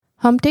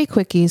Hump Day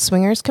Quickies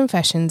Swingers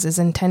Confessions is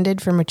intended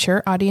for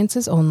mature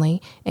audiences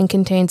only and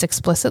contains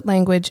explicit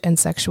language and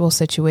sexual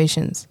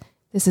situations.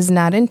 This is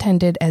not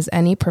intended as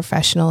any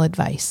professional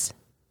advice.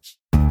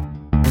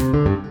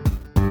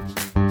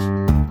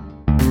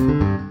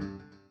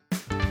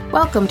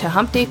 Welcome to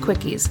Hump Day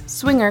Quickies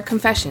Swinger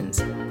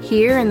Confessions.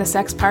 Here in the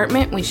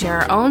Sexpartment, we share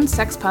our own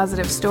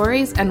sex-positive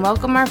stories and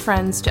welcome our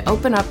friends to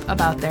open up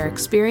about their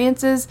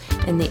experiences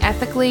in the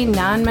ethically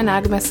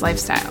non-monogamous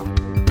lifestyle.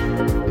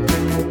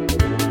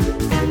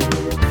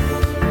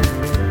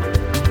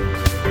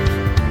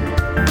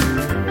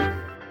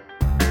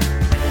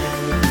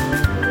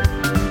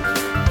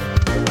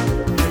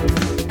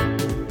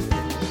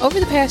 Over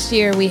the past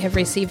year, we have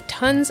received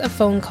tons of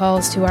phone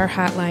calls to our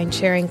hotline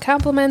sharing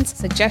compliments,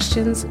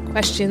 suggestions,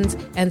 questions,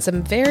 and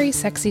some very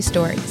sexy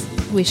stories.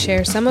 We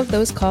share some of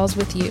those calls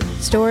with you.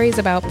 Stories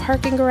about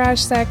parking garage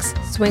sex,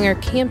 swinger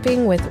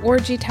camping with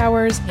orgy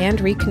towers, and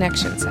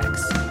reconnection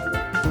sex.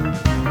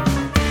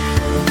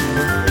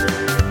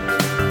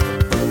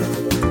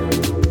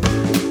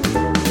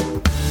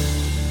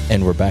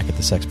 And we're back at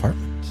the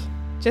Sexpartment.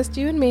 Just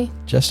you and me.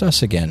 Just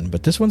us again,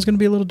 but this one's going to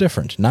be a little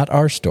different. Not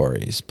our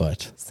stories,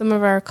 but some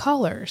of our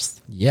callers.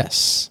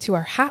 Yes. To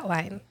our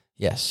hotline.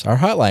 Yes, our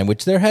hotline,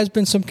 which there has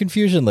been some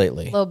confusion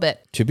lately. A little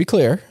bit. To be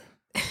clear,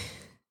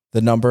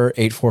 the number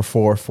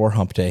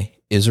 844-4HUMP-DAY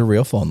is a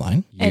real phone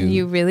line. And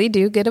you really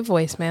do get a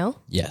voicemail.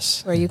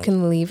 Yes. Where you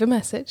can leave a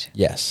message.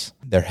 Yes.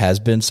 There has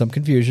been some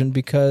confusion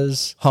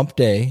because Hump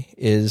Day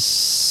is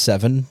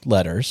 7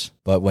 letters,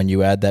 but when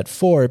you add that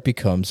 4, it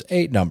becomes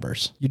 8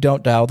 numbers. You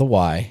don't dial the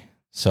Y.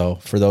 So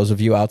for those of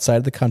you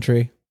outside the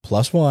country,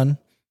 +1,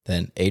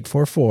 then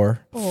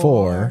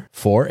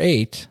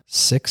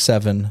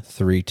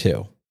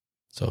 844-448-6732.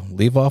 So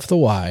leave off the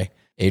Y,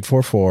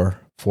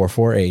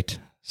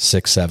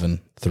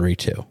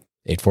 844-448-6732.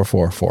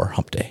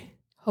 844-4HUMP-DAY.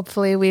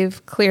 Hopefully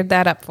we've cleared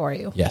that up for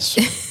you. Yes.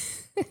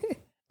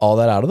 All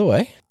that out of the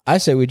way, I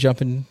say we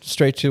jump in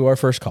straight to our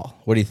first call.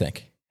 What do you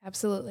think?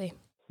 Absolutely.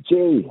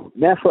 Gee,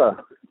 Nessa,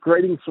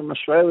 greetings from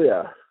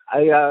Australia.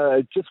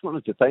 I just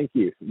wanted to thank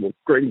you. Well,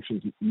 greetings from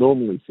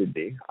normally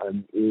Sydney.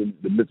 I'm in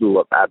the middle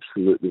of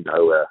absolutely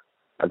nowhere.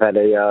 I've had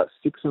a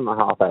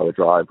 6.5-hour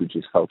drive, which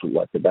has felt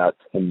like about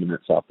 10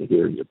 minutes after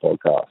hearing your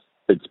podcast.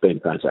 It's been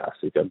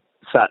fantastic. I'm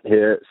sat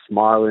here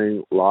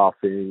smiling,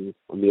 laughing,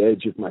 on the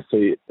edge of my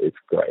seat. It's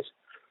great.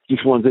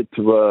 Just wanted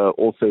to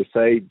also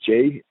say,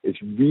 gee,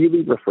 it's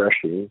really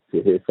refreshing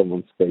to hear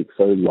someone speak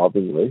so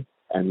lovingly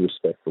and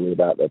respectfully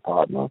about their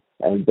partner.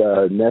 And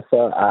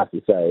Nessa, I have to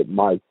say,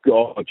 my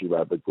God, you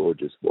have a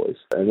gorgeous voice.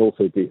 And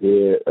also to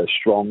hear a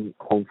strong,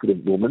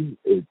 confident woman.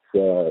 It's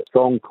a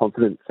strong,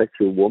 confident,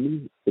 sexual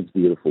woman. It's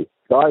beautiful.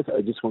 Guys, I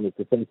just wanted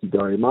to thank you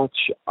very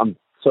much. I'm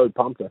so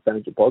pumped I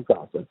found your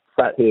podcast. I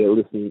sat here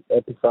listening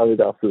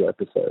episode after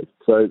episode.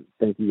 So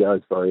thank you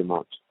guys very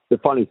much. The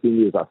funny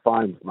thing is I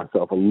find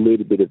myself a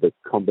little bit of a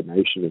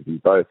combination of you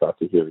both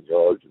after hearing your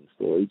origin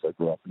stories. I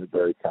grew up in a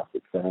very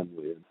Catholic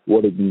family, and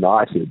what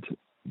ignited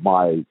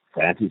my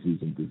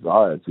fantasies and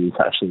desires was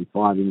actually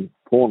finding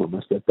porn on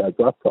my stepdad's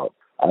laptop.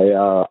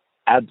 I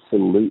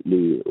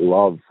absolutely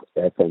love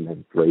FM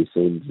and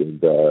threesomes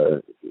and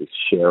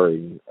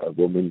sharing a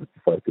woman with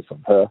the focus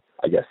on her.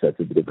 I guess that's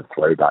a bit of a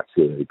throwback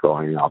to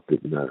growing up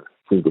in a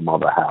single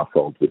mother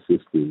household with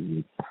sisters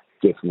and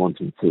just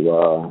wanting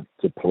to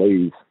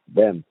please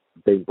them.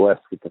 Being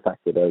blessed with the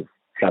fact that I've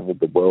traveled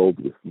the world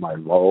with my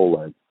role.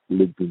 I've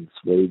lived in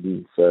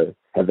Sweden, so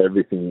have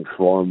everything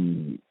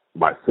from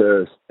my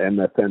first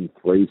MFM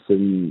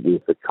threesome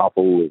with a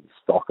couple in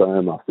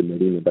Stockholm after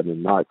meeting them at a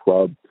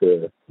nightclub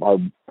to my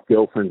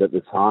girlfriend at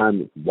the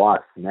time,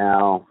 wife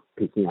now,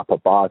 picking up a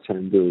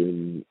bartender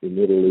in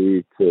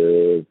Italy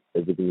to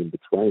everything in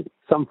between.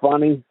 Some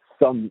funny,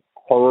 some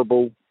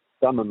horrible,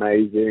 some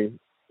amazing,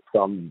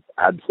 some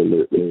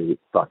absolutely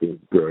fucking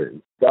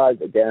brilliant. Guys,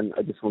 again,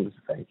 I just wanted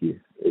to thank you.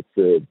 It's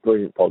a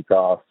brilliant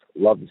podcast.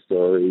 Love your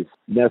stories.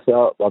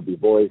 Nessa, love your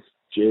voice.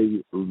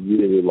 G,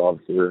 really love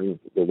hearing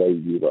the way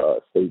you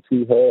speak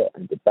to her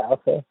and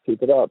about her.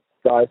 Keep it up.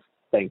 Guys,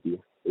 thank you.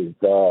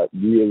 It's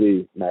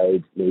really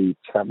made me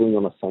traveling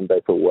on a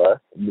Sunday for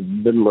work in the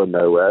middle of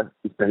nowhere.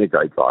 It's been a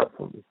great drive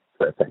for me.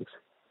 So thanks.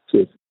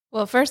 Cheers.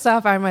 Well, first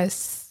off, I'm a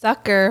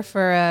sucker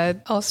for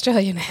an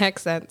Australian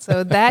accent,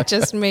 so that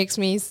just makes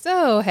me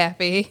so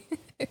happy.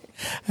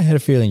 I had a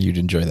feeling you'd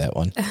enjoy that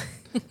one.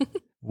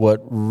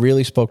 What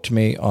really spoke to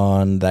me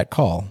on that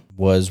call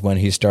was when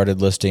he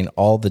started listing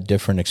all the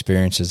different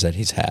experiences that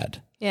he's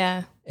had.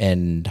 Yeah.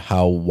 And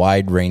how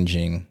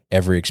wide-ranging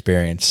every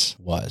experience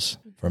was.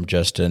 From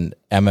just an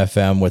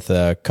MFM with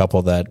a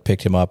couple that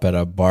picked him up at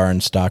a bar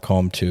in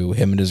Stockholm to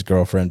him and his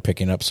girlfriend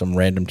picking up some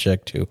random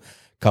chick to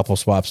couple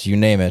swaps, you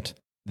name it.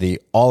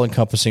 The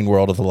all-encompassing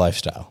world of the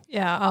lifestyle.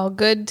 Yeah, all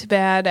good to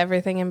bad,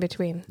 everything in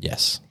between.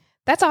 Yes.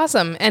 That's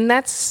awesome. And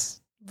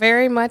that's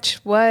very much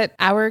what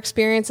our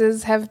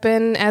experiences have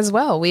been as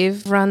well.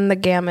 We've run the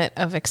gamut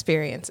of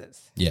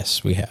experiences.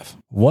 Yes, we have.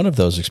 One of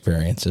those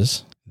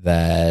experiences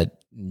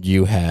that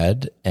you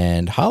had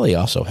and Holly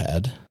also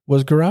had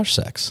was garage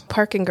sex.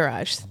 Parking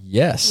garage.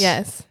 Yes.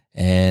 Yes.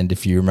 And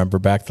if you remember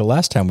back the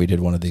last time we did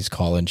one of these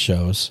call-in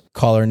shows, a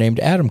caller named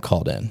Adam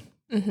called in.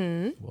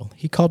 Mm-hmm. Well,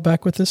 he called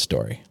back with this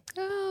story.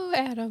 Oh,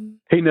 Adam.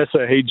 Hey,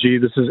 Nessa. Hey, G.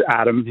 This is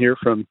Adam here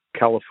from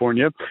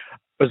California.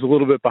 I was a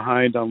little bit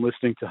behind on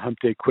listening to Hump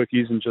Day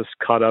Quickies and just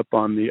caught up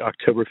on the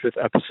October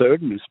 5th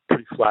episode, and was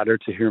pretty flattered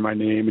to hear my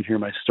name and hear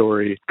my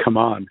story come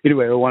on.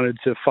 Anyway, I wanted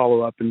to follow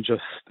up and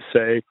just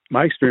say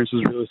my experience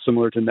was really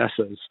similar to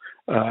Nessa's.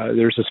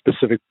 There's a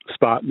specific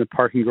spot in the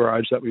parking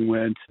garage that we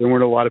went. There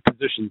weren't a lot of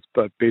positions,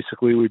 but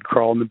basically we'd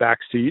crawl in the back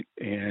seat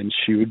and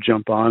she would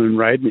jump on and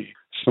ride me.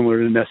 Similar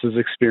to Nessa's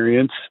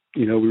experience,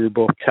 we were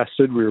both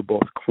tested. We were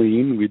both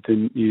clean. We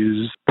didn't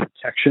use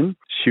protection.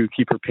 She would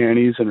keep her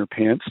panties and her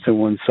pants to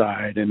one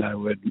side, and I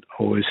would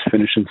always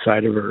finish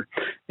inside of her.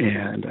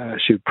 And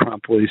she would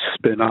promptly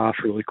spin off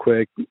really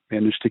quick,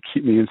 manage to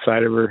keep me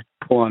inside of her,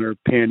 pull on her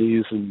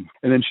panties, and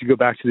then she'd go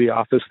back to the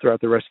office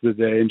throughout the rest of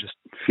the day and just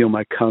feel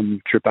my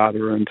cum drip out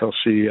of her until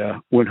she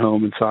went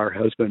home and saw her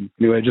husband.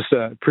 Anyway, I just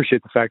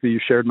appreciate the fact that you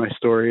shared my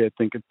story. I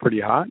think it's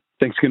pretty hot.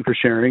 Thanks again for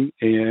sharing,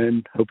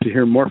 and hope to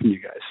hear more from you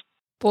guys.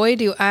 Boy,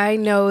 do I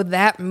know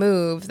that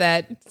move,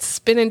 that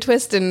spin and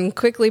twist and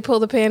quickly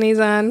pull the panties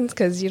on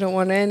because you don't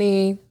want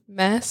any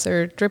mess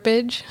or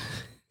drippage.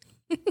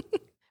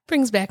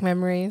 Brings back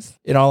memories.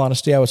 In all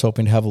honesty, I was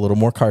hoping to have a little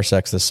more car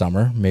sex this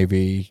summer,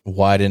 maybe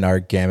widen our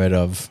gamut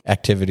of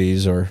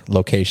activities or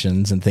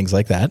locations and things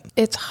like that.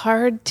 It's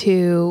hard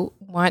to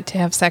want to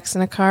have sex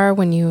in a car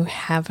when you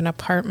have an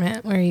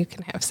apartment where you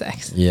can have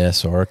sex.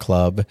 Yes, or a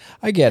club.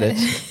 I get it.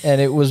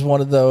 And it was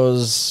one of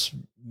those,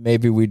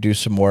 maybe we do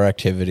some more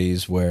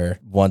activities where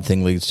one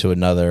thing leads to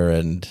another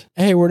and,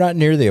 hey, we're not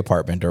near the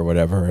apartment or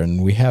whatever,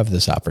 and we have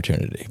this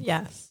opportunity.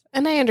 Yes.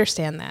 And I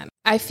understand that.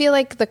 I feel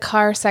like the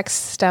car sex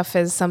stuff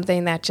is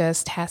something that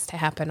just has to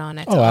happen on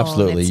its own. Oh,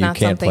 absolutely. It's you not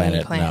can't something plan you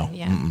it. plan. No.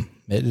 Yeah. Mm-mm.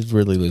 It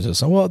really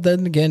loses. Well,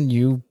 then again,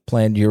 you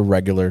planned your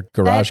regular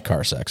garage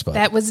car sex. But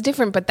that was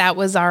different, but that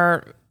was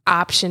our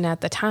option at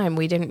the time.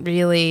 We didn't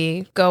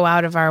really go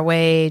out of our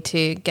way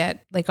to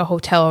get like a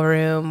hotel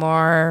room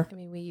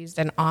we used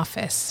an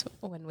office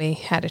when we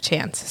had a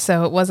chance.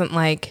 So it wasn't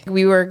like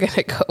we were going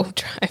to go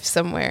drive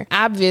somewhere.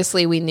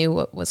 Obviously, we knew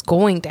what was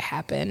going to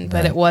happen,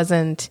 but it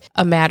wasn't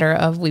a matter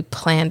of we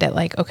planned it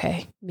like,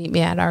 okay, meet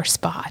me at our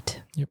spot.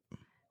 Yep. It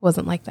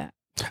wasn't like that.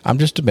 I'm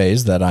just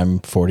amazed that I'm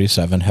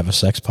 47, have a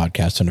sex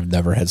podcast, and have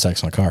never had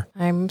sex in a car.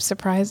 I'm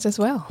surprised as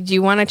well. Do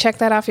you want to check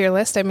that off your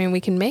list? I mean, we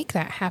can make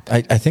that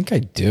happen. I think I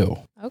do.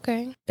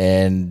 Okay.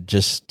 And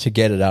just to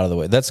get it out of the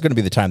way, that's going to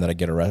be the time that I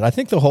get arrested. I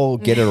think the whole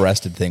get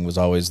arrested thing was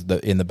always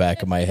in the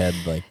back of my head.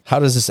 Like, how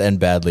does this end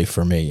badly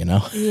for me,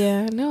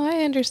 Yeah, no,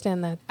 I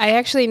understand that. I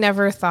actually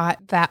never thought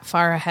that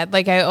far ahead.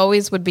 Like, I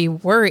always would be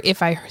worried.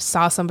 If I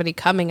saw somebody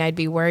coming, I'd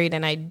be worried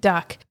and I'd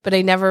duck. But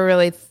I never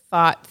really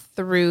thought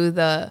through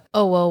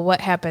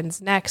what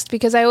happens next?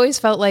 Because I always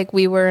felt like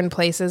we were in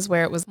places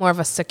where it was more of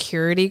a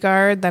security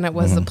guard than it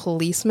was a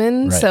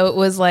policeman. Right. So it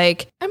was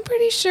like, I'm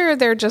pretty sure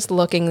they're just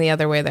looking the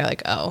other way. They're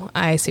like, oh,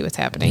 I see what's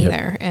happening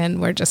there.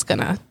 And we're just going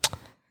to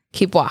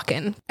keep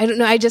walking. I don't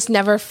know. I just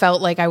never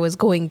felt like I was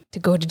going to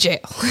go to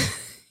jail.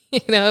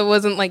 It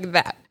wasn't like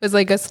that. It was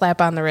like a slap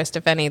on the wrist,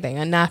 if anything,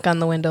 a knock on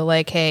the window,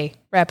 like, hey,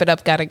 wrap it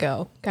up, gotta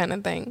go kind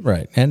of thing.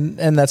 Right. And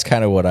that's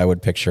kind of what I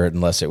would picture it,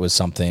 unless it was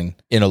something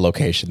in a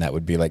location that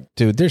would be like,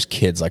 dude, there's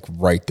kids like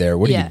right there.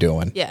 What are you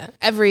doing? Yeah.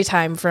 Every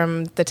time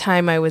from the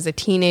time I was a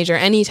teenager,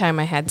 anytime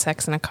I had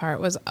sex in a car, it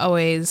was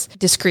always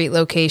discreet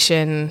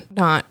location,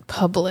 not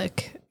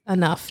public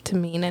enough to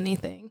mean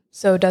anything.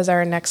 So does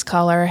our next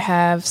caller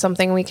have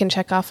something we can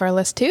check off our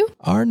list too?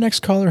 Our next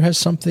caller has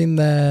something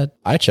that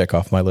I check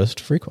off my list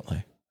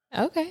frequently.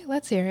 Okay,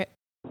 let's hear it.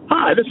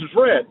 Hi, this is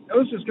Fred. I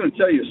was just going to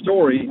tell you a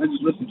story. I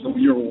just listened to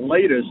your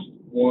latest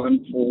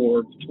one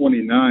for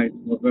 29th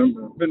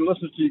November. I've been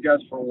listening to you guys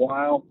for a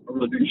while. I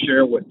really do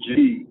share what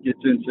G gets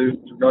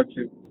into with regard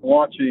to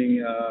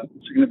watching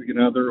significant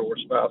other or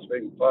spouse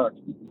being fucked.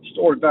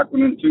 Story back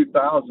when in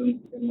 2000,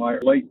 in my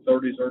late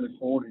 30s, early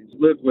 40s,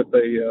 lived with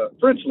a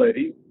French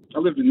lady. I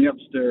lived in the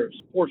upstairs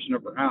portion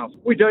of her house.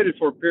 We dated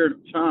for a period of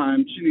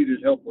time. She needed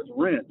help with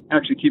rent,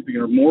 actually keeping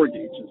her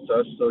mortgage and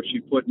such, so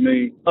she put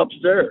me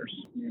upstairs.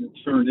 And it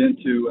turned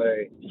into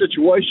a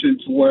situation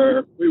to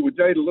where we would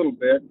date a little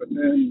bit, but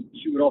then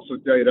she would also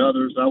date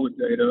others. I would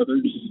date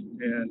others.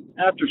 And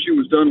after she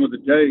was done with the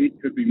date,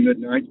 it could be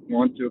midnight,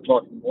 1, 2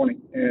 o'clock in the morning,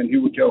 and he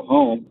would go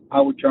home.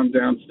 I would come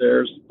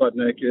downstairs butt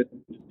naked,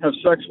 have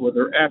sex with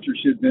her after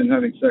she had been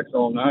having sex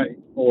all night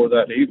or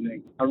that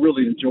evening. I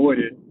really enjoyed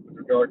it.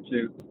 Regard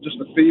to just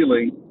the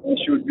feeling,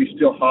 she would be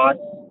still hot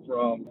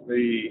from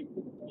the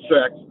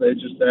sex they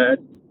just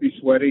had, be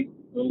sweaty.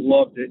 I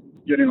loved it,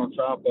 getting on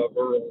top of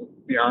her or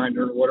behind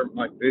her or whatever it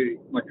might be.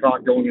 My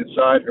cock going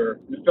inside her.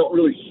 It felt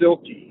really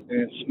silky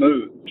and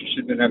smooth.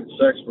 She'd been having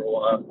sex for a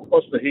while.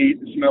 Plus the heat,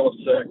 the smell of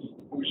sex.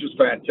 It was just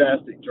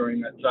fantastic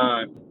during that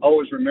time. I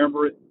always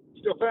remember it.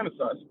 Still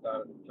fantasize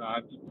about it at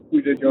times.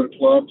 We did go to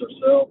clubs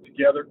ourselves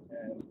together,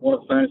 And one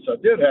of the fantasies I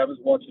did have is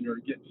watching her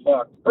get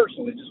fucked.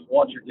 Personally, just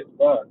watch her get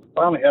fucked.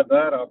 Finally had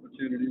that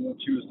opportunity when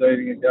she was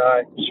dating a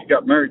guy she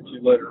got married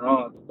to later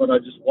on. But I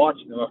just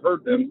watched them. I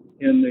heard them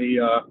in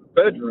the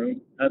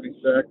bedroom having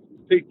sex.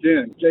 Peeked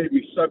in, gave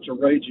me such a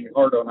raging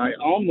hard on. I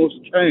almost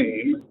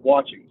came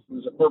watching. It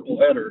was a purple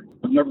header.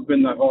 I've never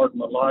been that hard in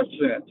my life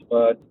since,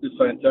 but it's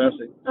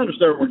fantastic. I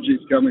understand where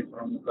G's coming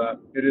from with that.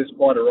 It is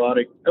quite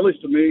erotic, at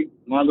least to me,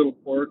 my little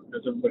quirk,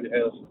 as everybody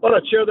has. But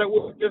I'd share that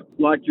with you.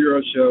 Like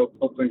your show.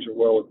 Hope things are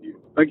well with you.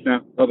 Thanks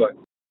now.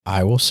 Bye-bye.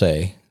 I will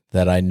say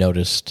that I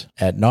noticed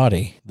at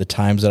Naughty, the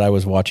times that I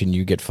was watching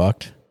you get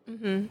fucked,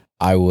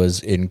 I was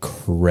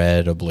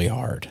incredibly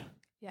hard.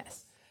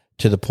 Yes.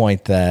 To the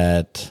point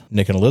that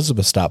Nick and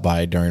Elizabeth stopped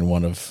by during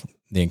one of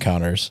the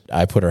encounters.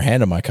 I put her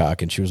hand on my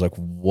cock and she was like,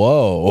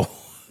 whoa.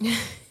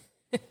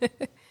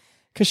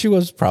 Because she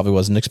probably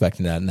wasn't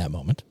expecting that in that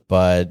moment.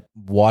 But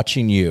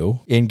watching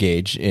you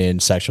engage in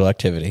sexual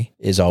activity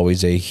is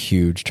always a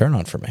huge turn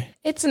on for me.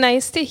 It's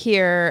nice to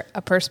hear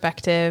a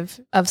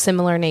perspective of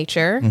similar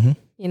nature.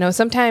 You know,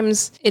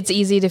 sometimes it's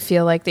easy to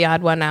feel like the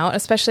odd one out,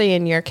 especially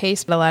in your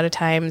case, but a lot of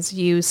times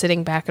you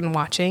sitting back and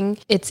watching,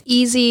 it's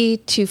easy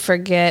to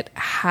forget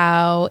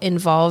how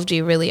involved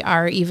you really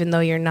are, even though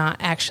you're not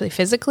actually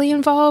physically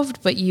involved,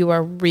 but you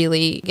are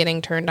really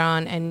getting turned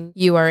on and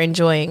you are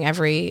enjoying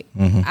every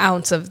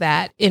ounce of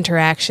that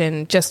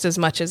interaction just as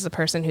much as the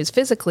person who's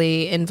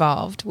physically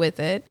involved with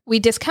it. We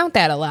discount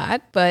that a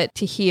lot, but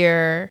to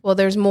hear, well,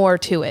 there's more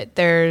to it.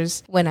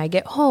 There's when I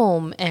get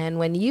home and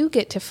when you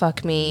get to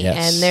fuck me,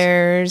 and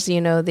there's,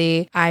 you know,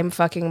 the I'm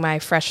fucking my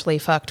freshly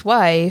fucked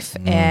wife,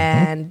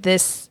 and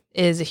this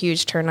is a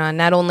huge turn on.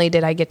 Not only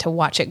did I get to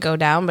watch it go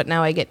down, but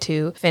now I get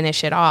to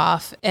finish it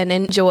off and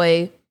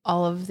enjoy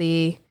all of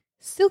the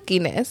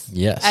silkiness.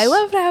 Yes. I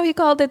loved how he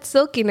called it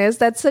silkiness.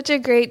 That's such a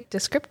great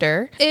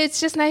descriptor. It's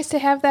just nice to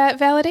have that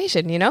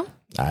validation, you know?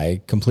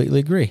 I completely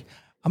agree.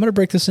 I'm going to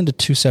break this into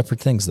two separate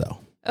things, though.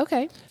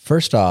 Okay.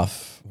 First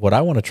off, what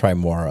I want to try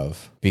more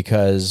of,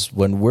 because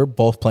when we're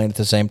both playing at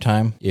the same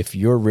time, if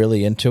you're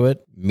really into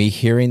it, me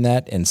hearing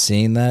that and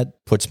seeing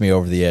that puts me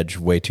over the edge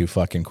way too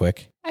fucking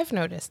quick. I've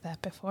noticed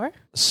that before.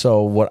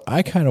 So what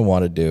I kind of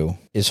want to do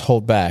is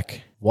hold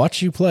back,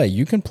 watch you play.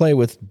 You can play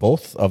with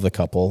both of the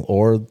couple,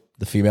 or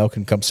the female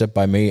can come sit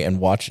by me and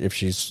watch if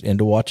she's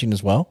into watching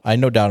as well. I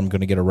no doubt I'm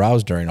going to get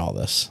aroused during all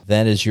this.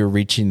 Then as you're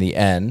reaching the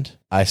end,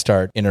 I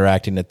start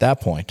interacting at that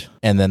point,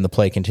 and then the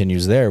play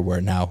continues there where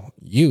now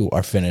you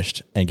are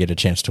finished and get a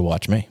chance to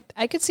watch me.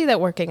 I could see that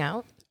working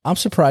out. I'm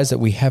surprised that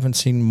we haven't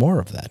seen more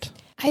of that.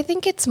 I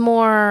think it's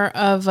more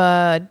of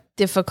a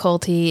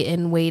difficulty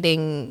in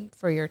waiting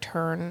for your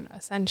turn,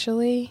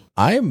 essentially.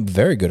 I am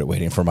very good at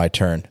waiting for my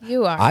turn.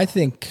 You are. I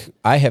think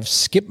I have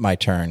skipped my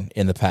turn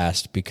in the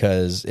past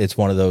because it's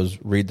one of those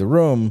read the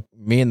room.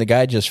 Me and the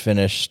guy just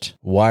finished.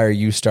 Why are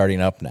you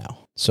starting up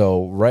now?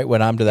 So right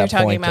when I'm to that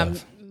You're point talking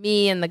about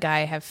me and the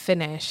guy have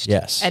finished.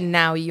 Yes. And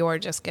now you're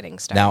just getting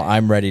started. Now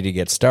I'm ready to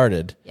get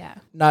started. Yeah.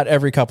 Not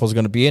every couple is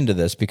going to be into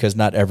this because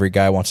not every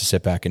guy wants to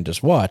sit back and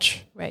just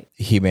watch. Right.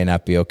 He may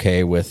not be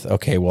okay with,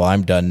 okay, well,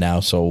 I'm done now,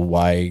 so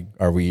why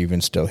are we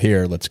even still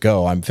here? Let's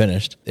go. I'm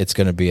finished. It's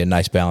going to be a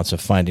nice balance of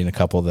finding a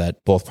couple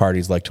that both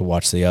parties like to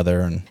watch the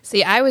other. And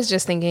see, I was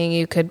just thinking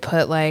you could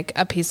put like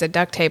a piece of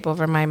duct tape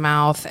over my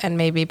mouth and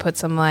maybe put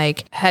some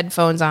like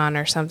headphones on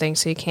or something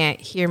so you can't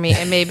hear me,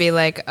 and maybe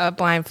like a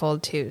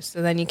blindfold too.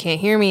 So then you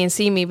can't hear me and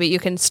see me, but you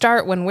can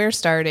start when we're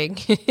starting.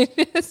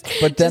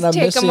 But then I'm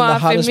missing the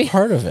hottest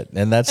part of it.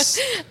 And that's,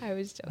 I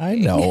was joking. I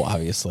know,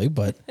 obviously,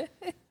 but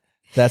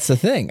that's the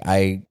thing.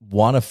 I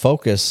want to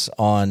focus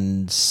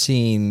on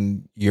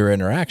seeing your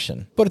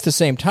interaction. But at the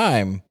same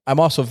time, I'm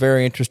also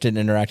very interested in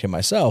interacting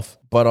myself.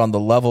 But on the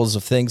levels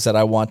of things that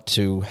I want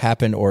to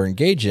happen or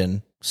engage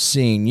in,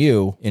 seeing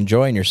you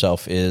enjoying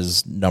yourself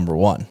is number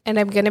one. And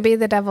I'm going to be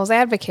the devil's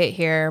advocate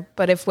here.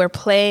 But if we're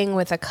playing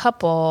with a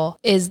couple,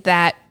 is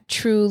that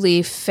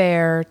truly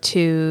fair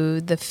to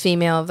the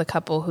female of the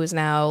couple who's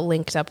now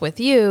linked up with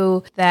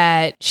you,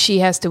 that she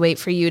has to wait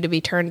for you to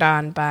be turned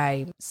on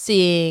by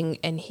seeing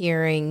and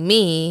hearing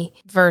me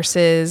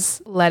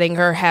versus letting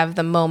her have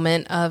the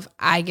moment of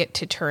I get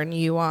to turn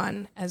you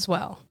on as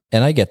well?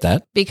 And I get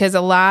that. Because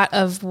a lot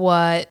of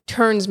what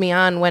turns me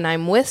on when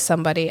I'm with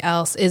somebody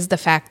else is the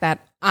fact that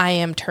I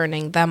am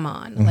turning them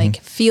on, like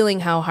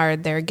feeling how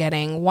hard they're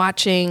getting,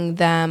 watching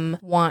them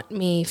want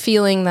me,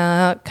 feeling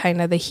the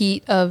kind of the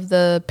heat of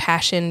the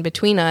passion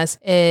between us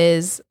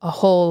is a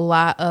whole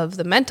lot of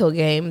the mental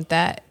game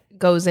that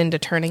goes into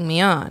turning me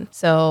on.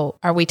 So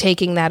are we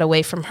taking that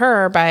away from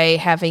her by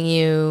having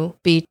you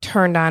be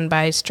turned on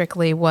by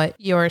strictly what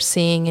you're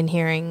seeing and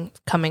hearing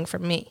coming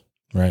from me?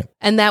 Right.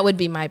 And that would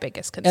be my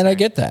biggest concern. And I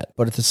get that.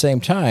 But at the same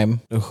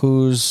time,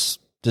 whose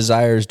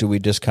desires do we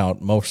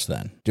discount most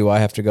then? Do I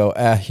have to go,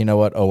 you know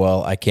what? Oh,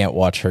 well, I can't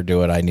watch her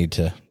do it. I need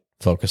to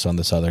focus on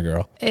this other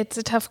girl. It's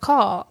a tough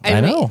call. I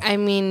know. I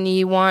mean,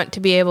 you want to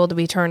be able to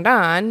be turned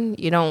on.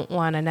 You don't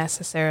want to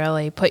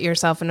necessarily put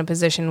yourself in a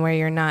position where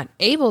you're not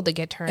able to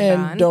get turned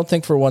on. And don't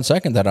think for 1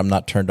 second that I'm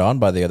not turned on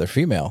by the other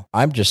female.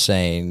 I'm just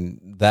saying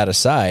that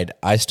aside,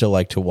 I still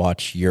like to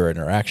watch your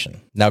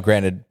interaction. Now,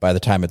 granted, by the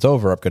time it's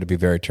over, I'm going to be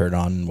very turned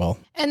on. Well,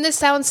 and this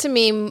sounds to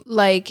me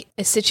like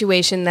a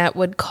situation that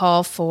would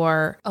call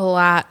for a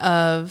lot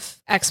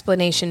of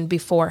explanation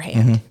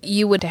beforehand.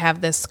 You would have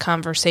this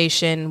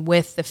conversation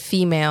with the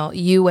female,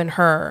 you and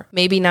her,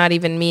 maybe not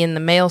even me and the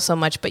male so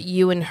much, but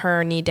you and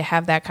her need to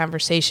have that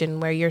conversation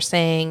where you're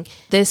saying,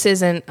 this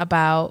isn't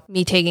about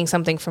me taking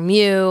something from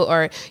you,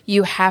 or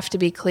you have to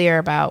be clear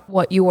about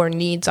what your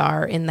needs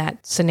are in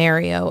that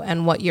scenario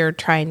and what you're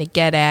trying to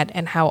get at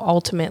and how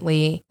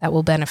ultimately that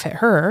will benefit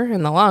her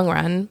in the long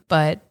run.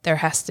 But there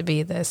has to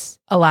be this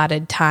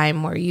allotted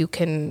time where you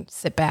can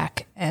sit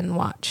back and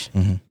watch.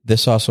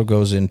 This also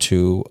goes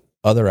into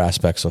other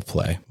aspects of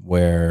play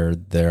where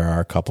there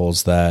are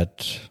couples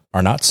that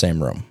are not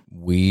same room.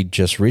 We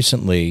just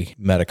recently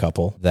met a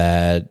couple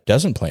that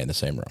doesn't play in the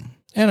same room.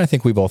 And I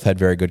think we both had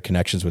very good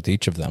connections with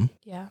each of them.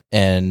 Yeah.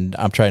 And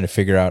I'm trying to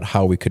figure out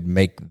how we could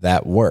make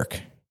that work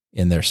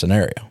in their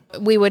scenario.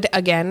 We would,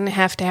 again,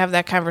 have to have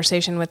that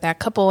conversation with that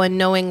couple and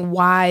knowing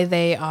why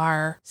they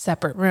are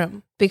separate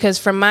room. Because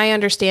from my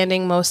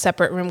understanding, most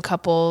separate room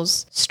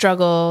couples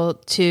struggle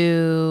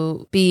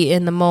to be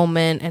in the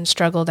moment and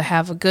struggle to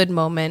have a good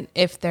moment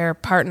if their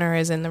partner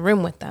is in the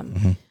room with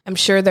them. I'm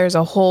sure there's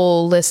a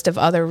whole list of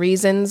other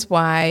reasons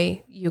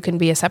why you can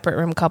be a separate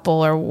room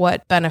couple or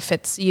what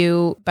benefits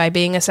you by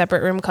being a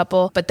separate room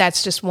couple, but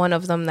that's just one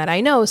of them that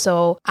I know.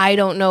 So I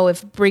don't know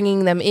if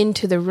bringing them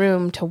into the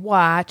room to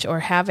watch or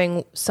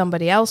having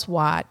somebody else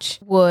watch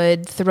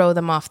would throw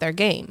them off their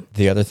game.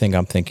 The other thing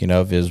I'm thinking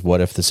of is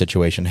what if the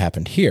situation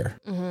happened here,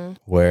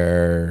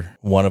 where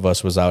one of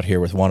us was out here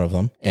with one of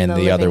them and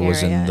the other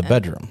was in the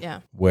bedroom,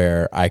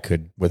 where I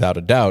could, without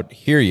a doubt,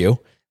 hear you.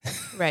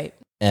 Right.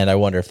 And I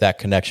wonder if that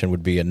connection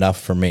would be enough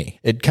for me.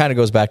 It kind of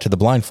goes back to the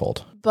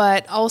blindfold.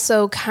 But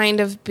also kind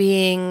of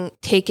being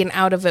taken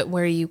out of it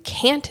where you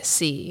can't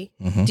see.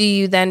 Do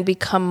you then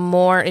become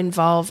more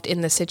involved in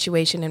the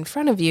situation in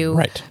front of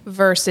you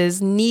versus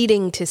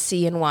needing to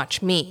see and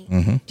watch me?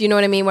 Do you know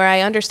what I mean? Where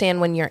I understand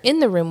when you're in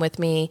the room with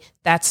me,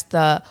 that's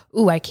the,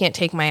 ooh, I can't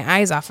take my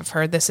eyes off of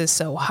her. This is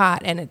so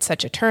hot and it's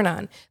such a turn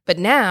on. But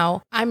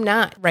now I'm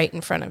not right in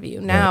front of you.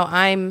 Now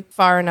I'm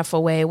far enough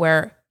away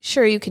where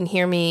sure, you can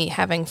hear me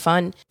having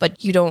fun,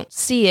 but you don't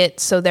see it,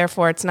 so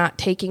therefore it's not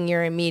taking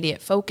your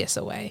immediate focus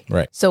away.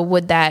 Right. So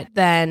would that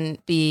then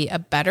be a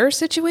better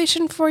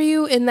situation for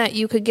you in that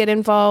you could get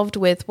involved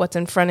with what's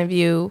in front of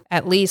you,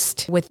 at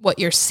least with what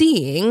you're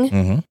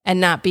seeing,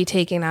 and not be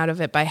taken out of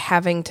it by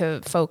having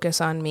to focus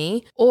on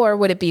me? Or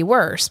would it be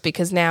worse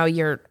because now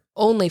you're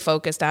only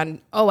focused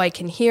on, oh, I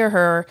can hear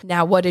her.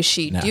 Now, what is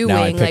she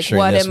doing? Like,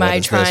 what am I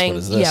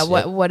trying?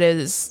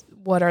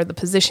 What are the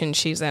positions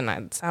she's in?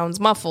 It sounds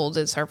muffled.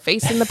 Is her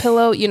face in the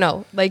pillow? You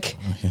know, like.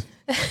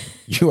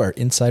 You are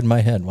inside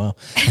my head. Wow.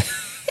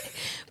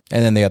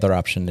 And then the other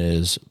option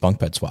is bunk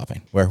bed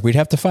swapping, where we'd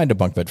have to find a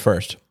bunk bed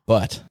first.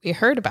 But we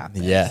heard about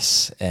this.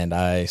 Yes. And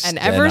I'm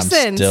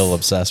since, still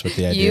obsessed with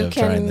the idea of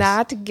trying this. You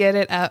cannot get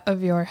it out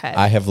of your head.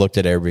 I have looked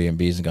at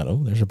Airbnbs and gone,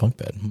 oh, there's a bunk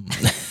bed.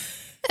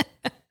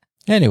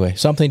 Anyway,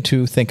 something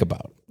to think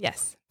about.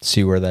 Yes.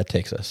 See where that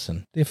takes us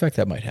and the effect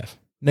that might have.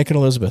 Nick and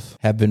Elizabeth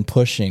have been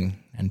pushing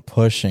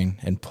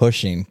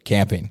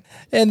camping.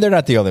 And they're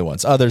not the only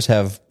ones. Others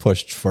have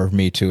pushed for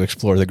me to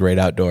explore the great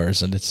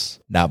outdoors, and it's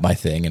not my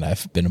thing, and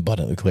I've been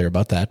abundantly clear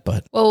about that.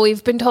 But well,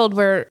 we've been told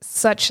we're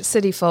such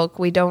city folk,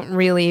 we don't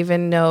really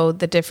even know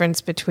the difference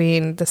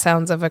between the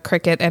sounds of a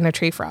cricket and a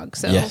tree frog.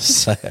 So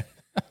yes.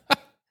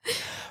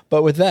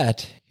 But with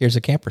that, here's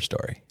a camper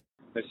story.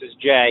 This is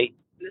Jay.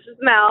 This is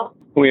Mel.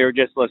 We were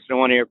just listening to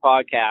one of your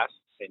podcasts,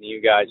 and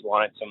you guys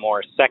wanted some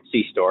more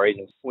sexy stories,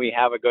 and we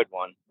have a good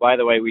one. By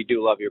the way, we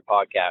do love your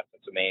podcast.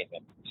 It's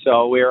amazing.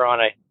 So we were on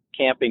a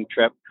camping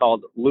trip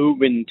called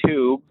Lube and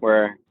Tube,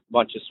 where a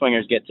bunch of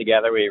swingers get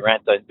together. We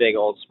rent a big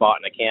old spot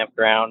in a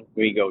campground.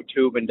 We go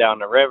tubing down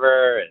the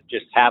river and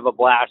just have a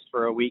blast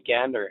for a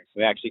weekend, or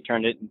we actually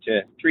turned it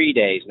into 3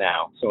 days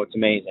now, so it's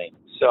amazing.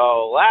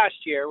 So last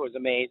year was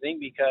amazing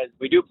because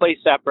we do play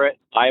separate.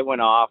 I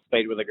went off,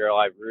 played with a girl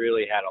I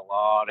really had a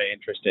lot of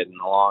interest in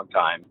a long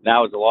time. That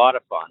was a lot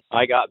of fun.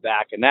 I got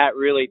back, and that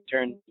really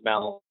turned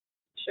Mel.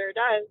 Sure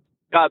does.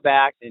 Got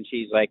back, and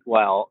she's like,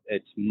 well,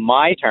 it's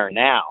my turn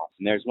now.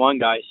 And there's one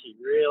guy she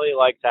really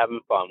likes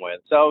having fun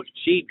with. So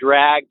she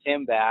dragged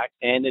him back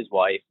and his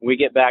wife. We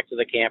get back to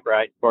the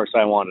campsite. Of course,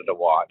 I wanted to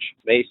watch.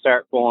 They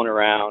start fooling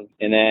around,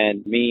 and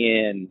then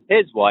me and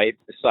his wife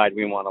decide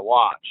we want to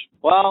watch.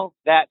 Well,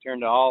 that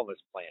turned to all of us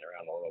playing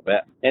around a little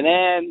bit. And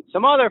then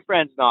some other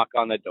friends knock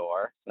on the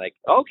door. Like,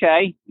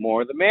 okay,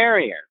 more the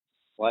merrier.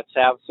 Let's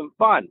have some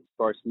fun. Of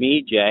course,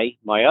 me, Jay,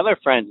 my other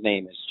friend's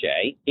name is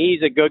Jay.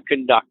 He's a good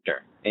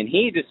conductor. And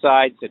he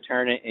decides to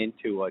turn it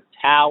into a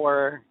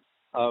tower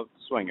of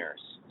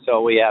swingers.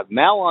 So we have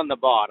Mel on the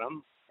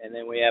bottom, and and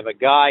then we have a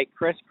guy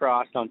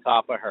crisscrossed on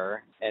top of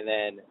her, and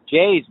then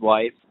Jay's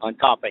wife on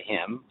top of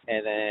him,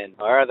 and then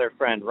our other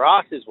friend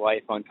Ross's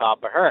wife on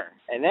top of her.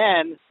 And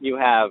then you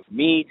have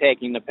me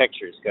taking the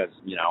pictures because,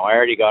 I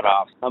already got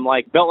off. I'm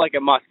built like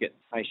a musket.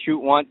 I shoot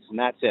once and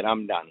that's it.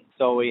 I'm done.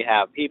 So we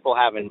have people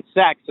having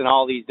sex in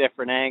all these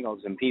different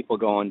angles and people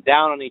going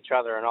down on each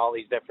other in all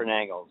these different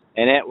angles.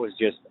 And it was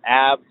just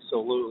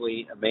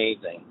absolutely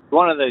amazing.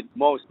 One of the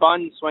most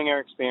fun swinger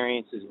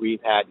experiences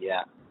we've had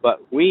yet.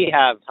 But we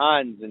have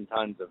tons and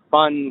tons of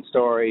fun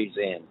stories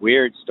and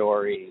weird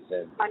stories.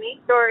 And Funny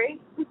story.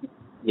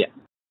 Yeah.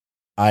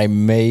 I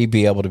may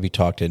be able to be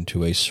talked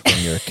into a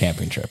swinger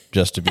camping trip,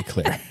 just to be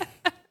clear.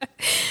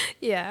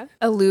 Yeah.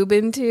 A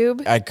Lubin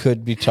tube. I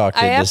could be talked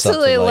into I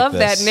absolutely something like love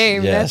this. that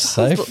name. Yes,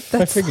 I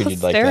figured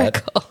you'd like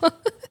that.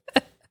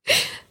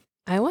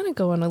 I want to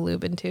go on a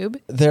Lubin tube.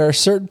 There are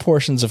certain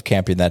portions of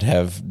camping that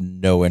have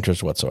no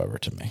interest whatsoever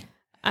to me.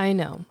 I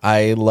know.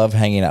 I love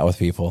hanging out with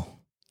people.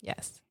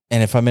 Yes.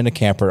 And if I'm in a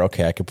camper,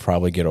 okay, I could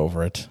probably get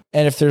over it.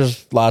 And if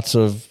there's lots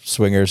of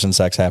swingers and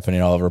sex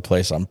happening all over the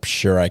place, I'm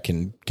sure I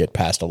can get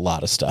past a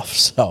lot of stuff.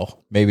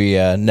 So maybe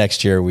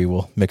next year we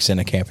will mix in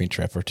a camping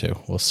trip or two.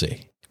 We'll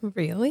see.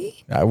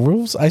 Really?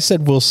 I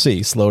said we'll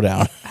see. Slow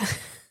down.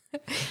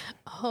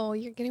 Oh,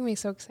 you're getting me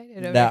so excited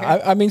over Now,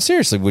 here. I mean,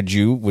 seriously, would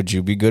you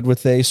be good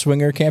with a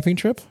swinger camping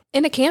trip?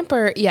 In a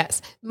camper,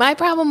 yes. My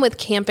problem with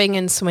camping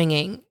and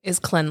swinging is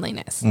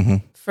cleanliness. Mm-hmm.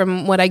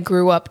 From what I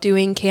grew up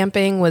doing,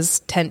 camping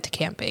was tent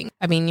camping.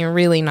 I mean, you're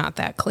really not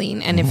that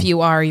clean. And if you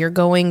are, you're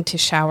going to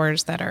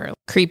showers that are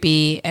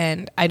creepy,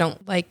 and I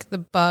don't like the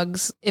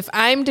bugs. If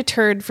I'm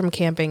deterred from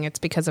camping, it's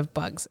because of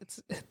bugs.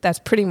 That's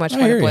pretty much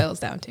what it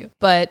boils down to.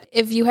 But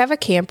if you have a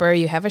camper,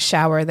 you have a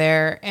shower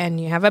there, and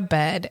you have a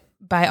bed,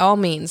 by all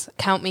means,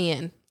 count me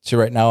in. So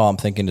right now I'm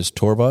thinking is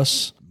tour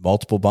bus,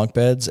 multiple bunk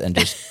beds, and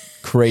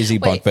just crazy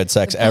bunk bed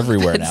sex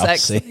everywhere now.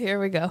 Sex. See? Here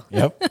we go.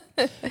 Yep.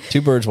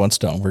 2 birds, 1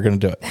 stone. We're going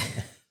to do it.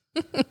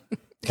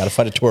 Got to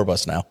find a tour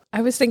bus now.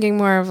 I was thinking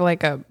more of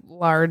like a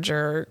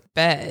larger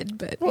bed,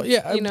 but you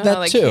know that how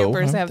like too.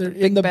 campers have the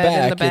big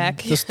bed in the back.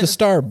 The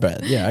star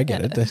bed. Yeah, I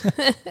get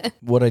it.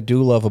 What I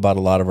do love about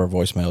a lot of our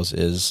voicemails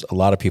is a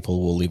lot of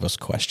people will leave us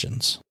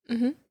questions.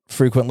 Mm-hmm.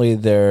 Frequently,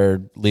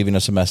 they're leaving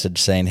us a message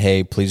saying,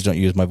 hey, please don't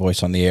use my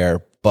voice on the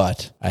air,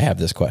 but I have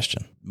this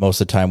question.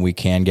 Most of the time, we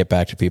can get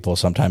back to people.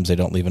 Sometimes they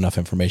don't leave enough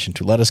information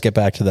to let us get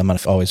back to them. And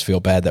I always feel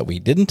bad that we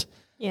didn't.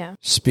 Yeah.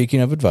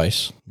 Speaking of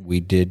advice, we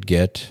did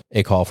get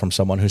a call from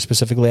someone who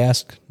specifically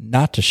asked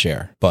not to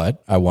share,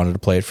 but I wanted to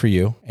play it for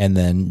you, and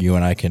then you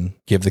and I can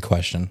give the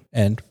question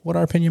and what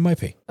our opinion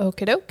might be.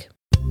 Okie doke.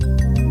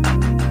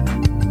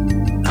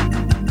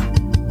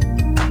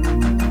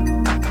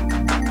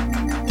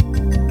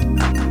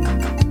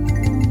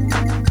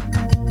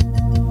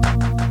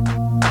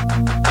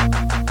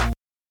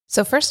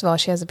 So first of all,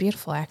 she has a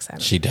beautiful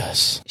accent. She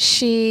does.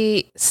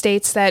 She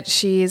states that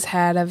she's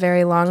had a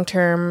very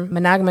long-term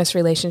monogamous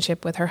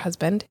relationship with her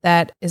husband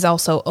that is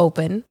also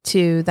open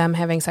to them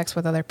having sex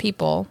with other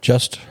people.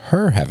 Just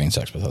her having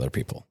sex with other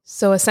people.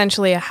 So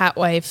essentially a hot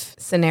wife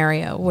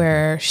scenario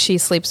where she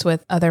sleeps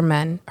with other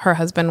men, her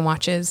husband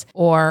watches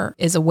or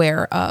is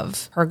aware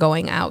of her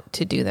going out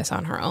to do this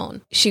on her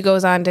own. She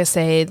goes on to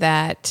say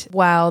that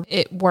while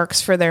it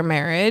works for their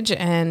marriage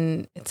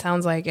and it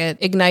sounds like it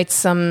ignites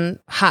some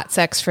hot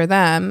sex for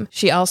them,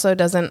 she also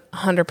doesn't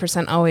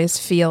 100% always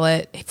feel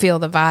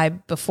the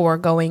vibe before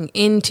going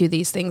into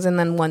these things. And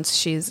then once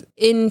she's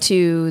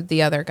into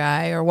the other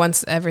guy or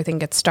once everything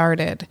gets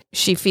started,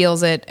 she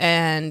feels it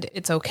and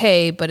it's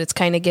okay, but it's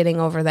kind of getting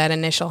over that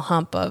initial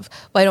hump of,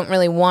 well, I don't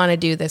really want to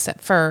do this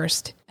at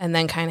first, and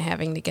then kind of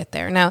having to get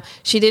there. Now,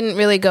 she didn't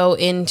really go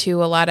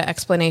into a lot of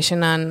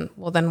explanation on,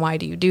 well, then why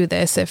do you do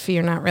this if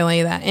you're not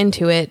really that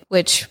into it,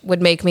 which would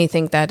make me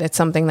think that it's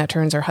something that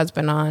turns her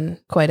husband on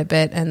quite a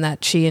bit and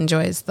that she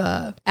enjoys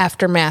the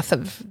aftermath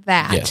of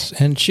that. Yes,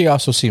 and she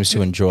also seems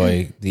to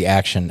enjoy the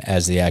action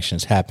as the action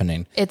is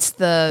happening.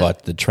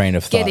 But the train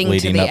of thought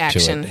leading up to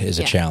it is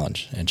a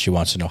challenge, and she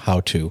wants to know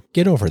how to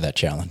get over that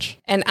challenge.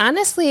 And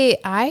honestly,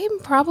 I'm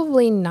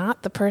probably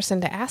not the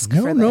person to ask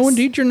for this. No,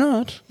 indeed you're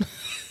not.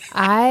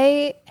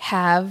 I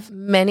have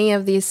many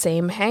of these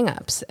same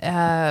hangups.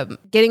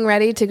 Getting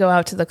ready to go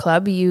out to the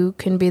club, you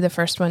can be the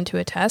first one to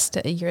attest.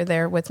 You're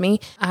there with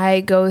me.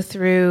 I go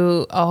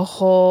through a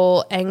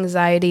whole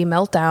anxiety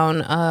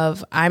meltdown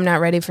of, I'm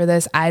not ready for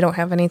this. I don't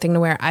have anything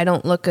to wear. I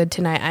don't look good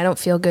tonight. I don't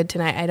feel good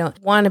tonight. I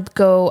don't want to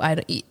go.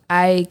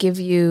 I give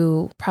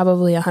you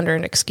probably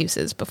 100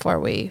 excuses before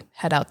we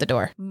head out the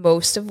door,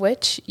 most of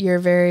which you're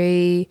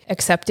very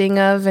accepting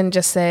of and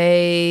just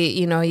say,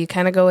 you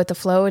kind of go with the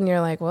flow and you're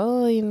like,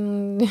 well,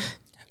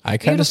 I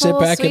kind of sit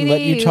back and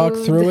let you talk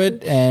through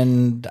it,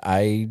 and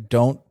I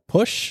don't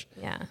push,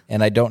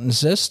 and I don't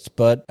insist,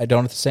 but I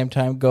don't at the same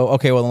time go,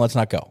 okay, well, then let's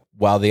not go.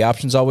 While the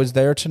option's always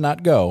there to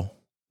not go,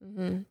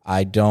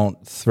 I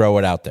don't throw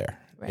it out there.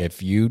 Right.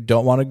 If you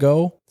don't want to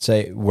go,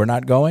 say, we're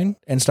not going,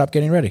 and stop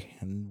getting ready.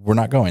 And we're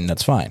not going.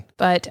 That's fine.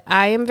 But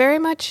I am very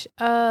much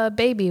a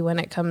baby when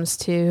it comes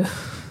to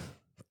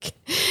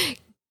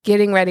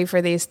getting ready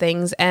for these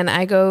things, and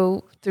I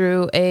go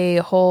through a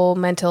whole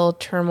mental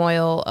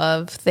turmoil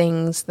of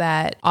things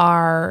that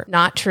are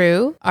not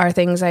true, are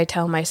things I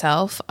tell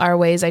myself, are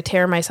ways I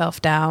tear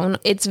myself down.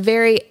 It's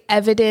very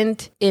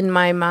evident in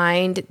my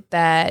mind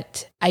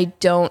that I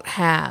don't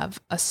have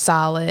a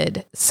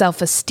solid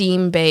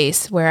self-esteem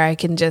base where I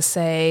can just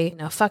say,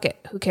 no, fuck it,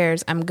 who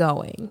cares, I'm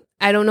going.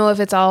 I don't know if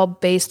it's all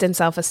based in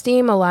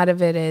self-esteem. A lot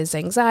of it is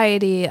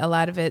anxiety. A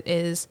lot of it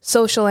is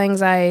social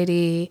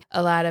anxiety.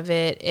 A lot of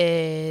it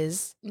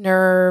is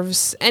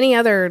nerves, any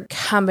other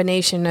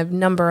combination of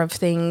number of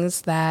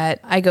things that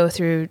I go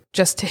through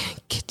just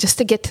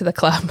to get to the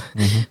club.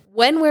 Mm-hmm.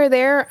 When we're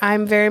there,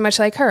 I'm very much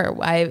like her.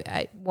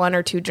 I 1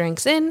 or 2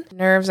 drinks in,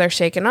 nerves are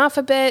shaken off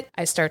a bit.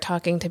 I start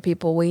talking to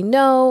people we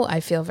know. I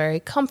feel very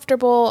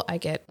comfortable. I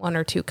get 1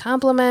 or 2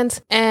 compliments,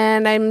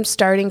 and I'm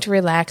starting to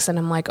relax. And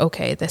I'm like,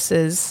 okay, this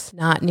is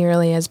not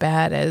nearly as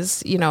bad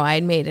as,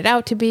 I'd made it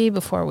out to be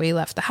before we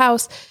left the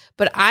house.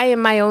 But I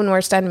am my own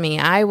worst enemy.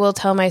 I will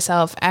tell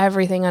myself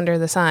everything under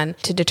the sun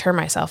to deter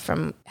myself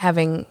from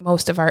having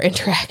most of our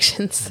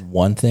interactions.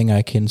 One thing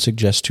I can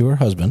suggest to her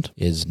husband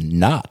is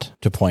not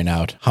to point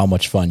out how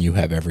much fun you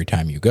have every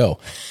time you go.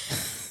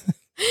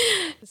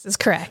 This is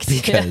correct.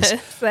 Because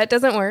that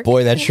doesn't work.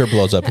 Boy, that sure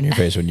blows up in your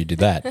face when you do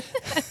that.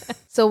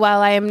 So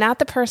while I am not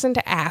the person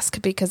to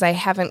ask because I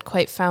haven't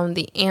quite found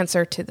the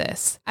answer to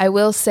this, I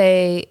will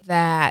say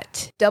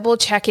that double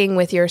checking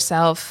with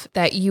yourself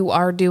that you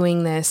are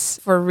doing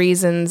this for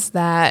reasons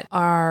that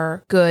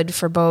are good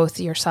for both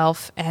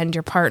yourself and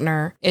your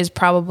partner is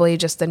probably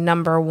just the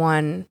number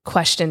one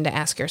question to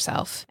ask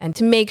yourself. And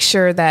to make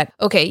sure that,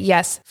 okay,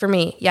 yes, for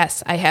me,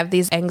 yes, I have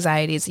these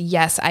anxieties.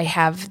 Yes, I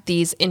have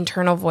these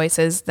internal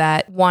voices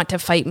that want to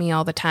fight me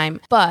all the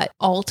time. But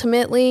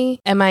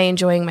ultimately, am I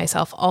enjoying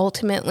myself?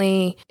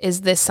 Ultimately,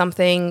 is this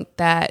something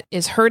that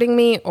is hurting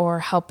me or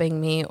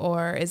helping me?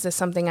 Or is this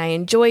something I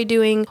enjoy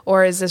doing?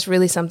 Or is this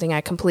really something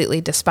I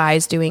completely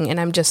despise doing? And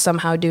I'm just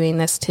somehow doing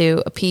this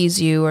to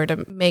appease you or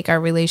to make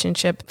our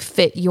relationship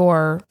fit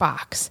your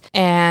box.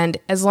 And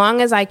as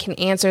long as I can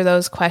answer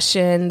those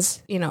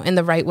questions, in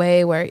the right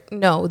way where,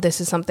 no, this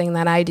is something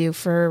that I do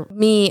for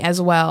me as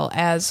well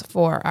as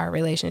for our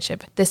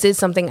relationship. This is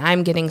something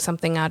I'm getting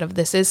something out of.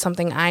 This is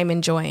something I'm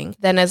enjoying.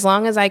 Then as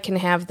long as I can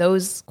have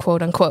those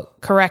quote unquote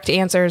correct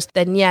answers,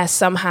 then yes,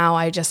 somehow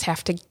I just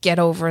have to get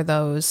over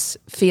those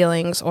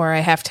feelings, or I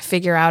have to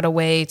figure out a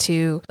way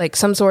to like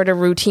some sort of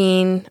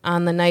routine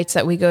on the nights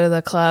that we go to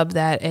the club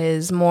that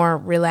is more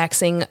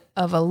relaxing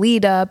of a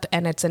lead up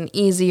and it's an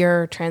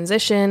easier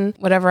transition.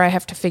 Whatever I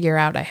have to figure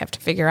out, I have to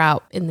figure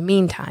out in the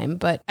meantime.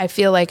 But I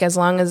feel like as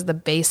long as the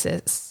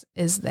basis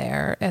is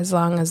there, as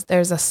long as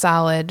there's a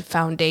solid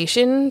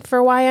foundation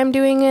for why I'm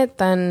doing it,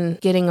 then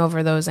getting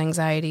over those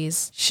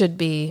anxieties should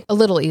be a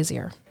little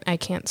easier. I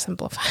can't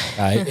simplify.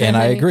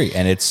 I agree.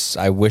 And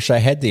I wish I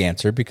had the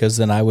answer because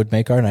then I would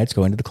make our nights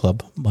going to the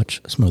club much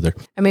smoother.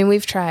 I mean,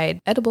 we've tried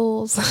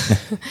edibles.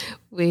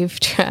 We've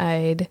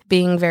tried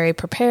being very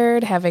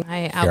prepared, having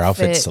my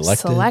outfit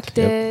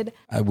selected.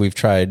 Yep. We've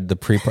tried the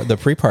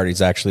pre-parties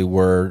actually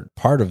were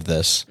part of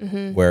this,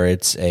 where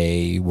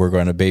we're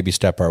going to baby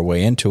step our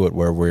way into it,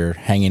 where we're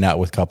hanging out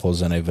with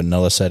couples in a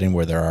vanilla setting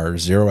where there are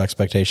zero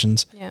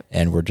expectations,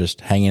 and we're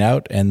just hanging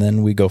out, and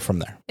then we go from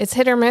there. It's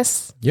hit or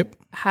miss. Yep.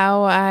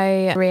 How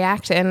I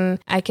react, and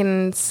I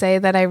can say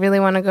that I really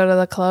want to go to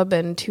the club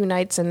in 2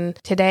 nights and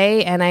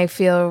today, and I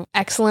feel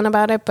excellent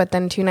about it, but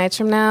then 2 nights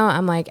from now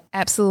I'm like,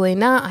 absolutely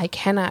not, I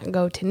cannot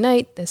go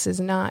tonight. This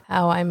is not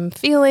how I'm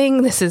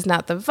feeling. This is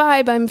not the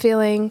vibe I'm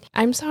feeling.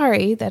 I'm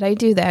sorry that I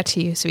do that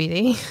to you,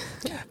 sweetie.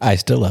 I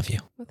still love you.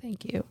 Well,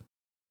 thank you.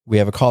 We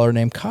have a caller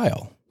named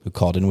Kyle who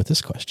called in with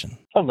this question.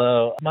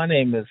 Hello, my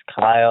name is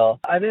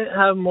Kyle. I didn't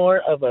have more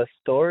of a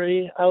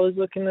story I was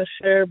looking to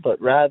share, but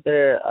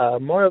rather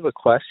more of a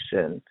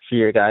question for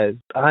you guys.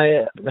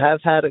 I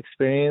have had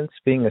experience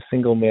being a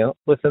single male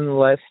within the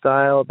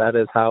lifestyle. That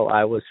is how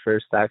I was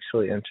first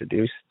actually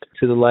introduced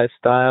to the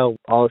lifestyle.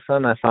 All of a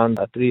sudden, I found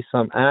a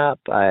threesome app.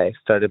 I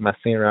started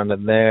messing around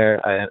in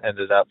there. I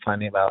ended up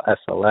finding about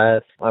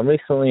SLS. I'm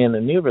recently in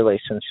a new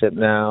relationship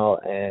now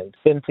and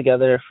been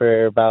together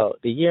for about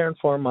a year and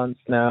 4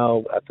 months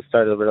now. At the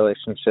start of the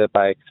relationship,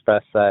 I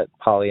expressed that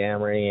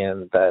polyamory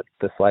and that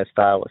this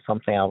lifestyle was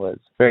something I was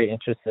very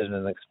interested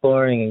in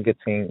exploring and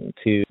getting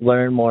to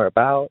learn more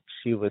about.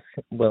 She was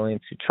willing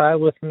to try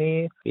with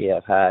me. We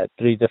have had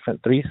 3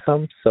 different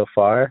threesomes so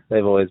far.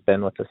 They've always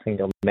been with a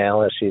single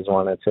male as she's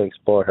wanted to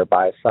explore her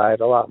bi side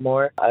a lot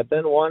more. I've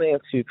been wanting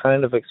to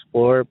kind of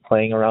explore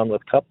playing around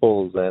with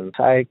couples, and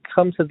I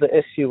come to the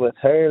issue with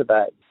her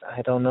that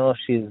I don't know if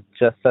she's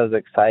just as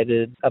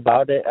excited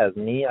about it as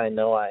me. I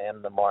know I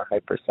am the more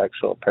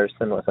hypersexual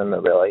person within the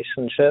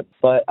relationship,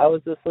 but I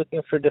was just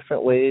looking for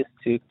different ways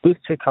to boost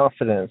her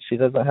confidence. She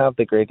doesn't have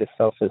the greatest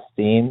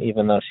self-esteem,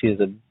 even though she's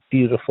a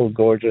beautiful,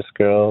 gorgeous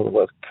girl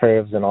with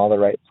curves in all the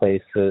right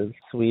places.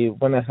 So we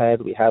went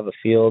ahead, we have a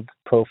field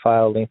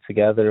profile linked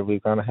together.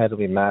 We've gone ahead and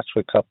we matched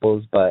with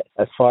couples, but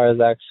as far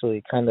as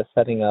actually kind of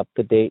setting up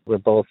the date, we're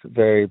both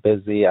very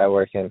busy. I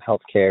work in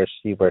healthcare.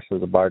 She works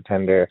as a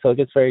bartender. So it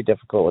gets very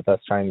difficult with us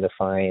trying to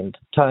find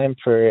time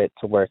for it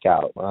to work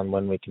out on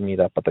when we can meet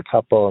up with the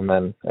couple, and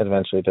then it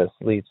eventually just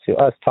leads to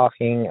us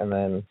talking and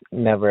then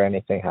never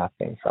anything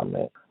happening from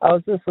it. I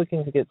was just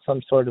looking to get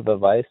some sort of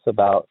advice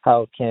about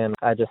how can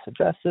I just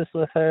address this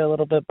with her a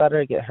little bit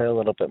better, get her a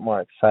little bit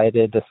more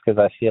excited, just because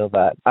I feel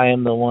that I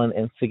am the one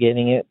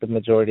instigating it the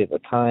majority of the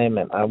time,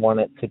 and I want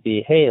it to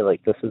be, hey,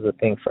 like, this is a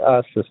thing for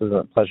us. This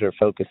isn't pleasure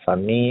focused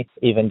on me.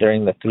 Even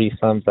during the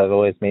threesomes, I've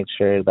always made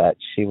sure that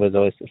she was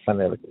always the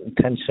center of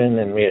attention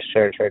and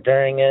reassured her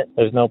during it.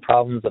 There's no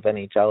problems of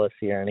any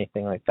jealousy or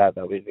anything like that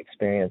we've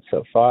experienced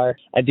so far.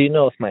 I do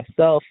know with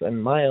myself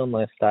and my own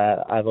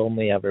lifestyle, I've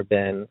only ever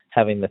been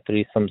having the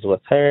threesomes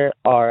with her,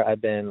 or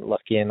I've been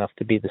lucky enough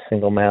to be the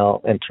single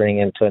male entering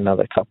into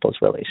another couple's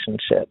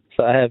relationship.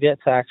 So I have yet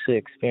to actually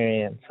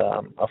experience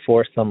a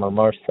foursome or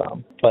more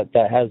some, but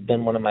that has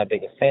been one of my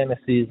biggest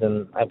fantasies,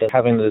 and I've been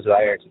having the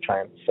desire to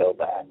try and fulfill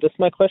that. Just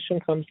my question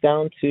comes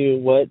down to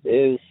what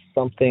is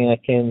something I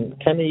can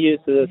kind of use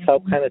to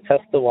help kind of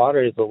test the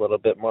waters a little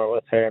bit more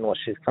with her and what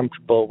she's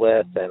comfortable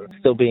with, and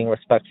still being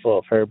respectful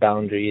of her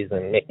boundaries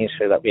and making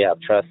sure that we have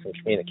trust and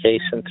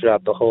communication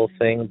throughout the whole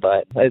thing.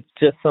 But it's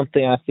just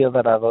something I feel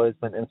that I've always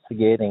been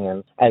instigating,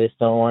 and I just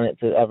don't want it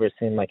to ever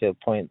seem like a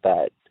point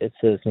that it's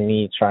just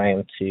me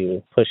trying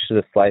to push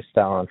this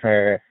lifestyle on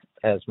her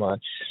as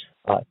much.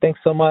 Thanks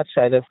so much.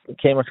 I just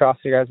came across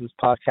you guys'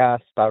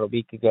 podcast about a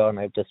week ago, and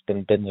I've just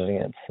been binging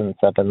it since.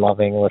 I've been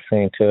loving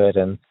listening to it,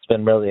 and it's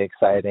been really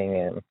exciting,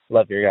 and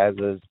love your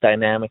guys'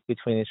 dynamic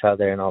between each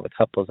other and all the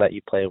couples that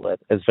you play with.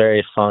 It's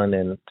very fun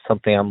and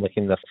something I'm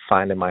looking to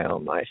find in my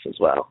own life as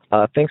well.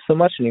 Thanks so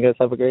much, and you guys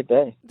have a great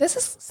day. This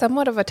is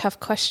somewhat of a tough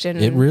question.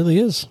 It really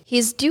is.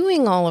 He's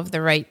doing all of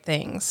the right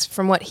things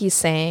from what he's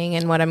saying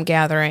and what I'm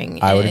gathering.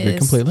 I would agree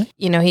completely.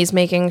 You know, he's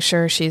making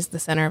sure she's the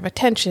center of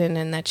attention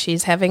and that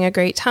she's having a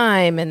great time,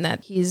 and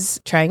that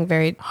he's trying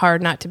very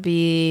hard not to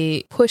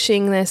be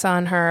pushing this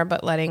on her,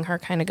 but letting her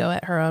kind of go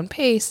at her own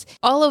pace.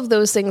 All of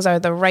those things are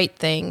the right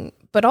thing.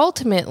 But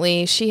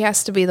ultimately, she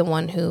has to be the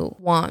one who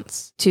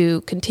wants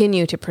to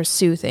continue to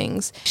pursue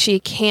things. She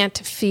can't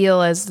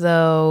feel as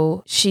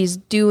though she's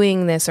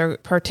doing this or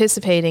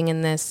participating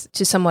in this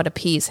to somewhat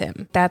appease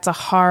him. That's a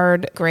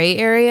hard gray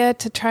area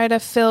to try to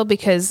fill,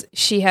 because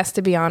she has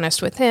to be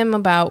honest with him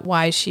about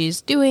why she's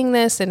doing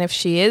this, and if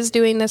she is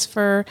doing this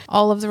for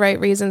all of the right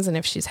reasons, and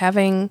if she's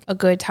having a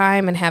good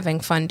time and having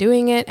fun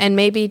doing it, and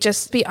maybe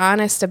just be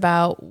honest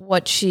about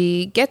what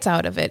she gets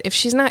out of it. If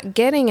she's not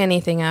getting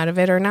anything out of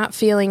it or not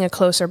feeling a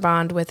closer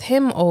bond with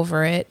him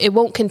over it, it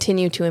won't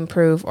continue to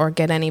improve or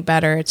get any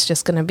better. It's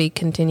just going to be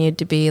continued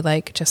to be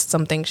like just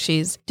something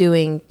she's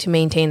doing to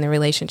maintain the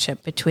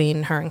relationship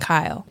between her and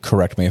Kyle.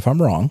 Correct me if I'm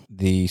wrong.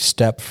 The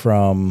step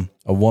from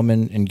a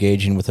woman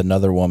engaging with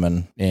another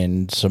woman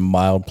in some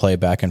mild play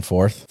back and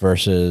forth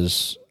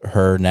versus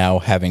her now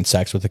having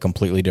sex with a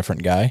completely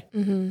different guy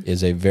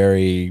is a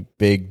very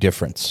big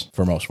difference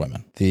for most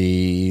women.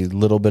 The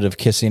little bit of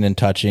kissing and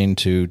touching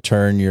to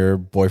turn your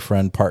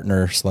boyfriend,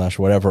 partner /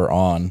 whatever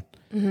on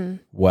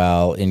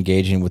while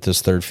engaging with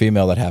this third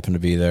female that happened to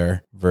be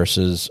there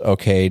versus,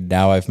 okay,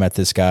 now I've met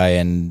this guy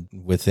and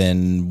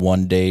within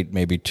one date,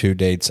 maybe 2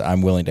 dates,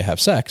 I'm willing to have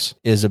sex,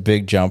 is a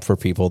big jump for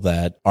people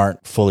that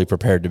aren't fully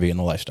prepared to be in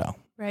the lifestyle.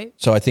 Right.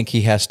 So I think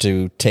he has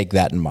to take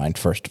that in mind,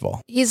 first of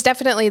all. He's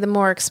definitely the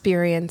more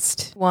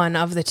experienced one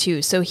of the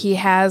two. So he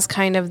has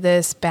kind of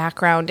this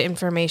background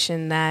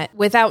information that,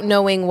 without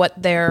knowing what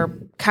their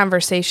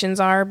conversations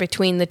are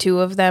between the two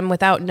of them,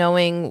 without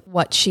knowing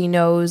what she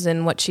knows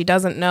and what she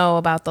doesn't know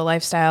about the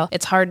lifestyle,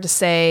 it's hard to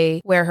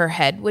say where her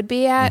head would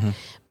be at.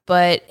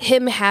 But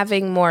him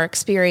having more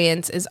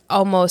experience is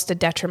almost a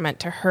detriment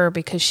to her,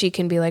 because she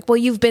can be like, well,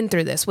 you've been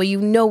through this. Well, you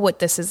know what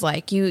this is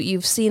like.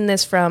 You've seen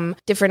this from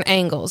different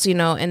angles, you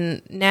know,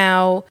 and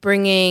now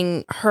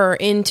bringing her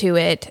into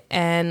it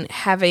and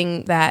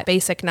having that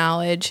basic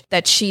knowledge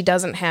that she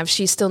doesn't have,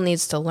 she still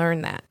needs to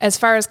learn that. As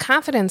far as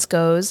confidence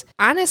goes,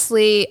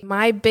 honestly,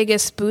 my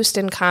biggest boost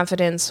in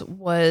confidence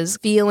was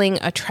feeling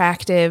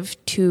attractive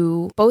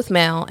to both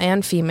male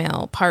and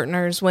female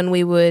partners when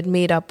we would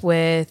meet up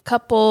with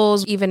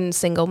couples, even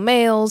single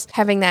males,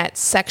 having that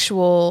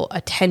sexual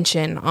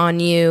attention on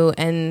you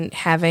and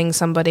having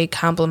somebody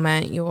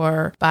compliment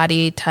your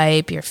body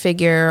type, your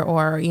figure,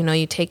 or, you know,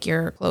 you take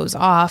your clothes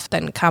off,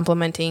 then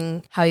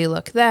complimenting how you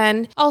look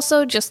then.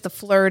 Also, just the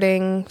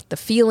flirting, the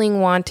feeling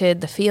wanted,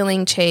 the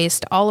feeling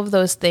chased, all of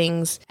those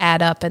things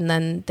add up, and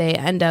then they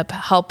end up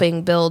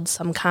helping build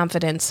some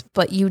confidence.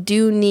 But you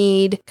do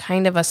need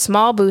kind of a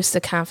small boost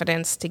of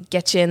confidence to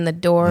get you in the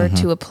door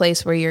to a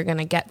place where you're going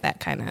to get that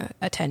kind of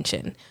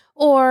attention.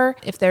 Or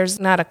if there's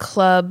not a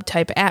club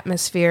type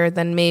atmosphere,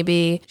 then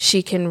maybe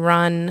she can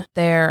run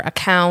their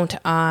account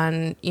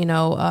on, you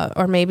know,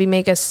 or maybe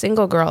make a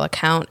single girl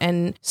account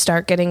and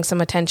start getting some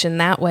attention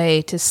that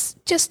way, to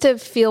just to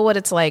feel what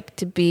it's like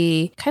to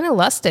be kind of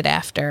lusted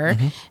after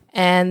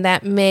And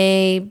that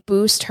may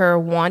boost her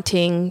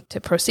wanting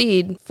to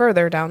proceed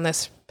further down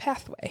this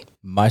pathway.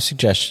 My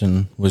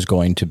suggestion was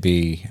going to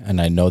be,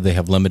 and I know they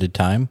have limited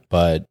time,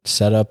 but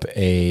set up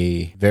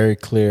a very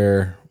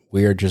clear,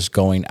 we are just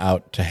going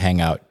out to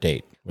hang out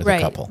date with a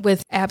couple.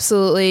 With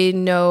absolutely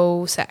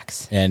no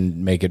sex.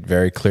 And make it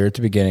very clear at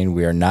the beginning,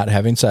 we are not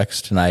having sex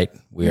tonight.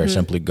 We are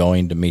simply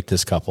going to meet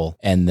this couple,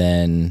 and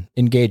then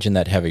engage in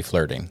that heavy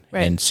flirting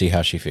and see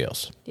how she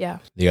feels. Yeah.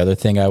 The other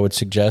thing I would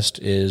suggest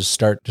is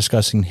start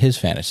discussing his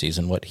fantasies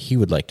and what he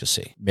would like to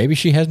see. Maybe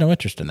she has no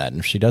interest in that.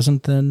 And if she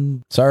doesn't,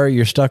 then sorry,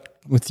 you're stuck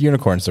with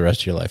unicorns the rest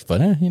of your life. But,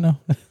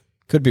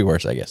 could be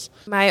worse, I guess.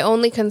 My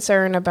only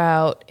concern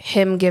about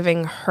him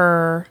giving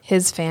her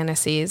his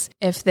fantasies,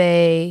 if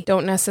they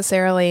don't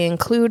necessarily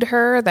include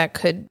her, that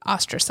could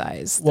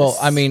ostracize this. Well,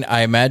 I mean,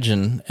 I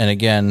imagine, and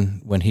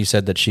again, when he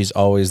said that she's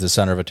always the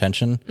center of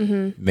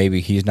attention, maybe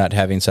he's not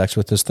having sex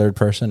with this third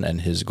person, and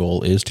his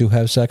goal is to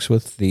have sex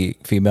with the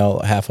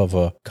female half of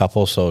a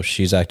couple, so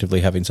she's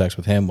actively having sex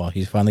with him while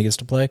he finally gets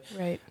to play.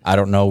 Right. I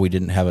don't know. We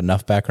didn't have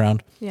enough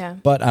background. Yeah.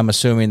 But I'm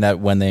assuming that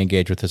when they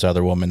engage with this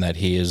other woman, that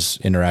he is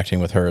interacting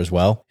with her as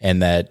well.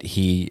 And that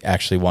he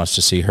actually wants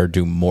to see her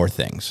do more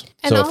things.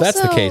 And so if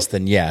that's the also, case,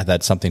 then yeah,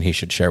 that's something he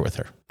should share with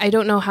her. I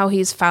don't know how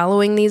he's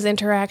following these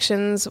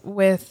interactions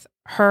with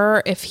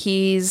her, if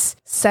he's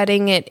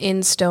setting it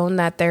in stone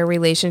that their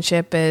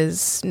relationship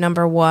is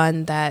number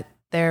one, that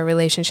their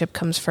relationship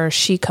comes first,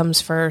 she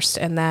comes first,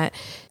 and that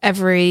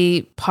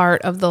every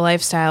part of the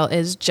lifestyle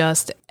is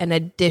just an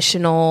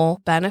additional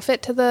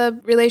benefit to the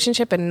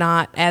relationship and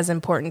not as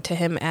important to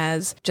him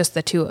as just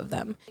the two of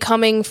them.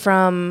 Coming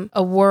from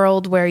a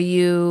world where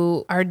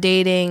you are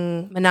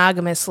dating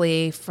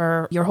monogamously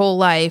for your whole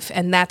life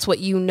and that's what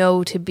you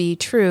know to be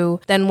true,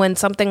 then when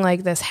something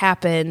like this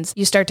happens,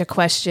 you start to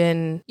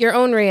question your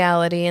own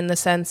reality in the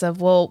sense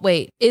of, well,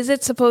 wait, is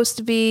it supposed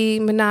to be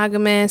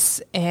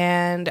monogamous?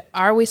 And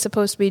are we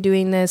supposed to be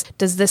doing this?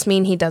 Does this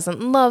mean he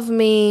doesn't love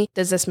me?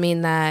 Does this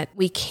mean that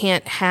we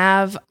can't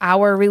have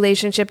our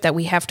relationship, that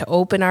we have to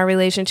open our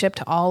relationship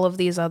to all of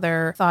these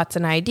other thoughts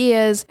and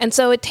ideas? And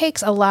so it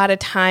takes a lot of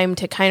time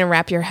to kind of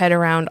wrap your head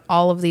around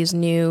all of these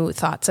new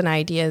thoughts and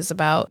ideas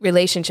about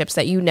relationships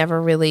that you never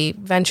really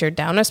ventured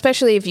down,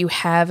 especially if you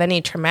have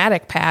any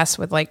traumatic past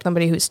with like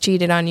somebody who's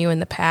cheated on you in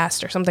the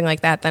past or something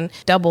like that, then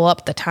double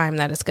up the time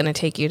that it's going to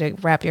take you to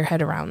wrap your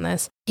head around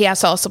this. He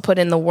has to also put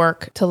in the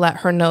work to let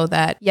her know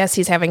that, yes,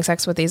 he's having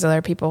sex with these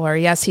other people, or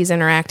yes, he's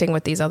interacting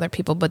with these other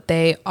people, but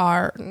they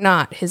are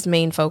not his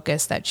main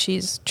focus, that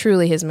she's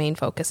truly his main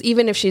focus.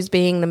 Even if she's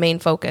being the main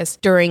focus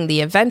during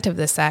the event of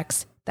the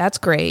sex, that's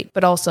great,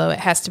 but also it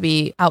has to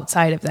be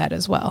outside of that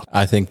as well.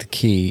 I think the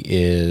key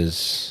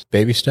is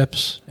baby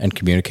steps and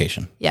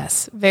communication.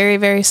 Yes, very,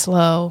 very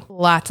slow,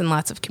 lots and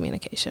lots of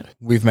communication.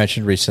 We've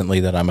mentioned recently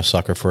that I'm a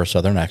sucker for a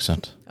Southern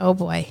accent. Oh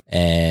boy.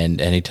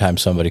 And anytime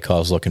somebody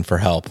calls looking for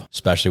help,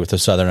 especially with a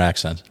Southern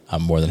accent,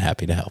 I'm more than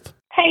happy to help.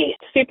 Hey,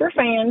 super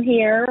fan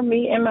here.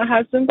 Me and my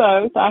husband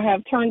both. I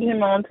have turned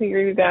him on to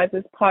your guys'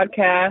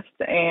 podcast,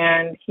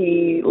 and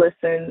he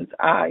listens,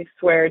 I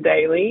swear,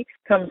 daily.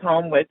 Comes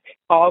home with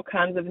all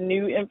kinds of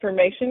new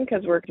information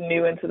because we're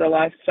new into the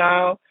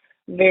lifestyle.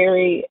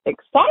 Very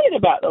excited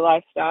about the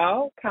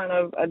lifestyle. Kind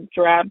of a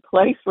drab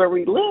place where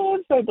we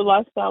live, so the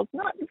lifestyle's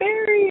not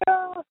very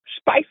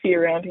spicy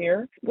around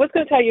here. Was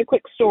going to tell you a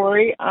quick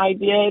story. I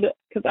did,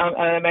 because I'm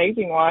an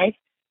amazing wife,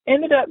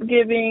 ended up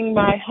giving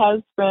my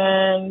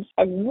husband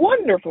a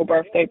wonderful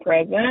birthday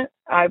present.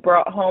 I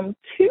brought home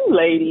two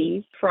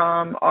ladies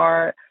from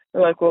our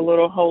local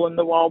little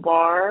hole-in-the-wall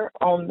bar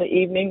on the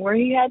evening where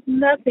he had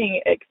nothing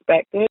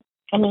expected.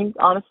 I mean,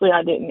 honestly,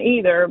 I didn't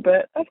either,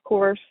 but of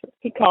course,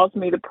 he calls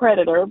me the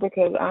predator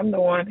because I'm the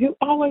one who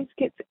always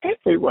gets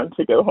everyone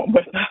to go home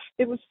with us.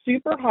 It was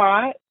super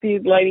hot.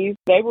 These ladies,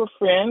 they were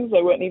friends.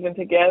 They weren't even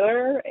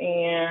together,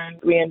 and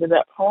we ended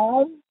up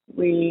home.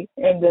 We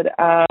ended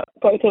up,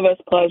 both of us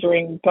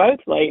pleasuring both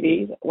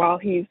ladies while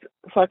he's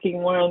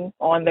fucking one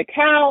on the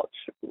couch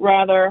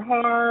rather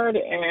hard,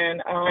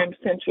 and I'm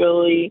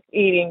essentially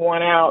eating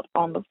one out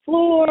on the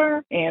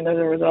floor, and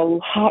there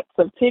was lots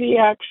of titty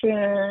action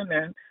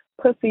and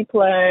pussy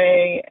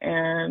play,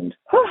 and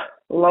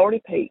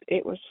Lordy Pete,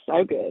 it was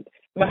so good.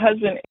 My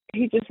husband,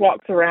 he just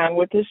walks around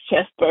with his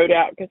chest bowed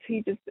out because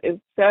he just is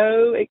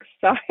so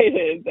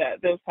excited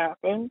that this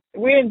happened.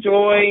 We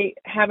enjoy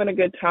having a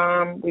good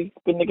time. We've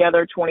been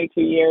together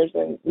 22 years,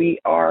 and we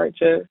are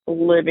just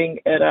living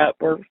it up.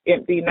 We're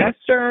empty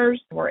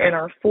nesters. We're in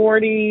our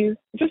 40s,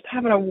 just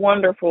having a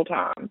wonderful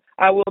time.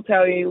 I will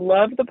tell you,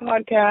 love the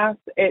podcast.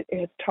 It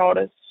has taught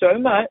us so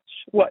much,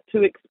 what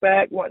to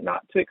expect, what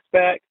not to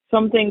expect.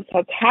 Some things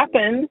have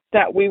happened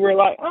that we were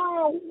like,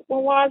 oh,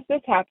 well, why is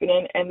this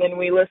happening? And then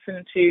we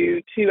listened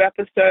to 2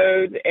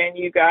 episodes, and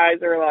you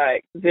guys are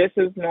like, this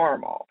is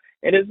normal.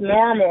 It is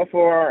normal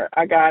for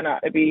a guy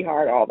not to be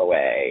hard all the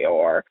way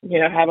or,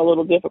 have a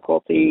little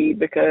difficulty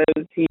because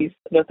he's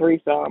the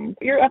threesome.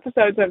 Your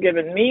episodes have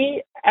given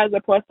me, as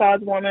a plus-size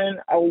woman,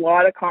 a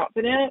lot of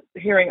confidence.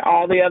 Hearing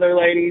all the other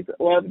ladies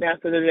love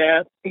Nessa to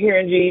death.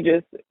 Hearing G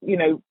just,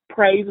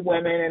 praise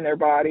women and their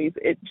bodies.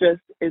 It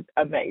just is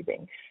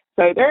amazing.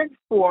 So they're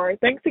exploring.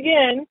 Thanks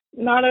again.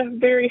 Not a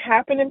very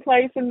happening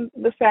place in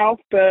the South,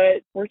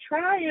 but we're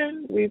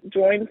trying. We've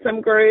joined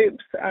some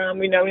groups.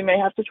 We know we may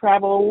have to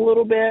travel a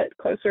little bit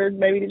closer,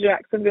 maybe to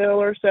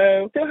Jacksonville or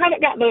so. Still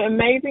haven't got the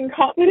amazing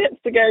confidence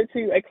to go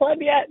to a club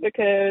yet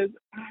because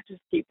I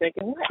just keep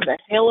thinking, what the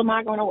hell am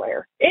I going to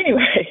wear?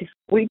 Anyways,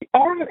 we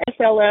are on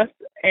SLS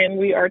and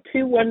we are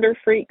 2 Wonder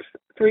Freaks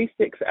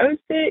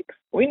 3606.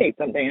 We need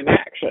some damn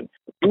action.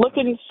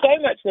 Looking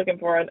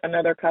for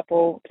another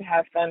couple to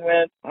have fun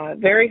with.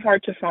 Very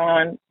hard to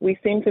find. We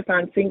seem to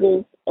find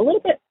singles a little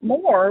bit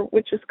more,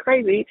 which is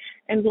crazy.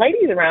 And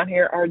ladies around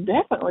here are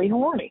definitely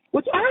horny,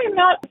 which I am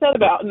not upset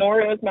about,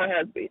 nor is my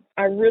husband.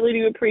 I really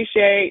do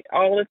appreciate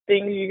all the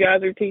things you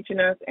guys are teaching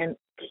us, and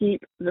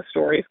keep the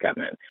stories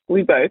coming.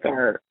 We both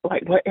are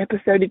like, what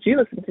episode did you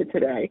listen to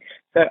today?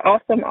 So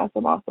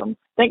awesome.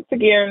 Thanks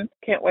again.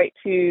 Can't wait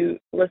to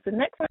listen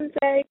next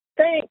Wednesday.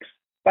 Thanks.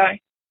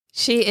 Bye.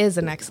 She is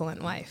an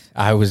excellent wife.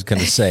 I was going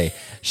to say,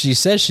 she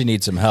says she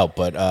needs some help,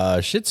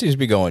 but shit seems to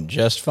be going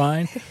just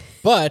fine.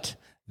 But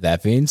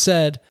that being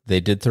said, they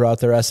did throw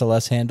out their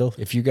SLS handle.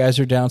 If you guys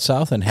are down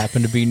south and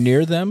happen to be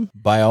near them,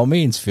 by all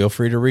means, feel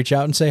free to reach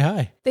out and say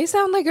hi. They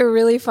sound like a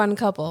really fun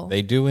couple.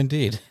 They do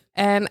indeed.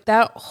 And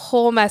that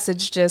whole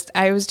message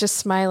I was just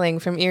smiling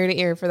from ear to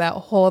ear for that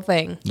whole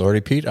thing.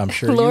 Lordy Pete, I'm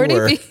sure you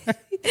were. Pete.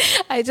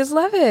 I just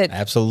love it.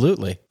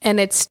 Absolutely. And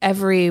it's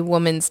every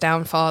woman's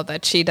downfall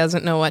that she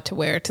doesn't know what to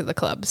wear to the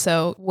club.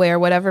 So wear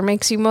whatever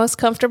makes you most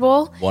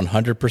comfortable.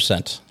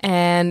 100%.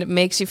 And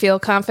makes you feel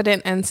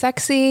confident and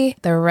sexy.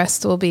 The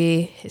rest will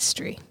be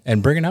history.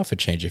 And bring an outfit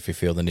change if you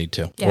feel the need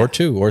to. Yeah. Or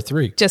 2 or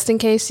 3. Just in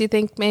case you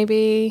think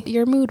maybe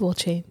your mood will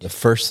change. The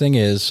first thing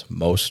is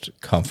most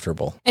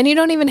comfortable. And you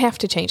don't even have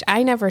to change.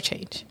 I never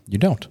change. You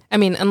don't. I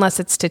mean, unless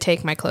it's to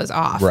take my clothes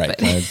off. Right.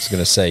 But I was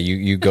going to say,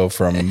 you go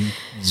from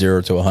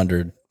 0 to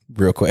 100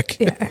 real quick.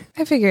 Yeah.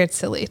 I figure it's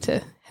silly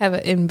to have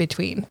it in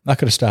between. Not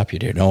going to stop you,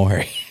 dude. Don't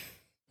worry.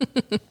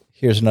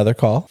 Here's another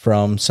call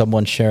from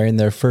someone sharing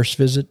their first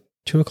visit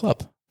to a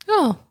club.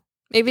 Oh,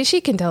 maybe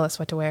she can tell us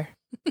what to wear.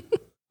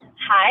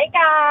 Hi,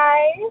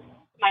 guys.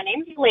 My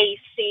name's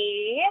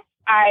Lacey.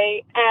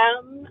 I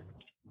am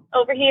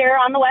over here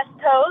on the West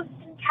Coast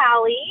in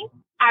Cali.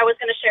 I was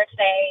going to share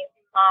today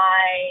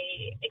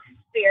my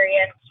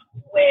experience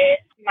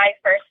with my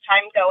first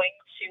time going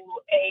to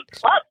a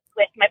club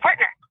with my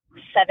partner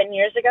 7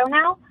 years ago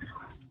now.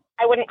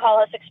 I wouldn't call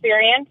us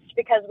experienced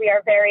because we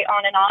are very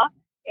on and off,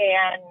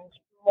 and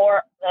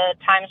more the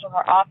times when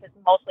we're off is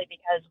mostly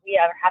because we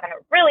are having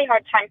a really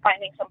hard time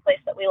finding some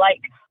place that we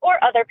like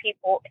or other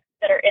people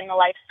that are in the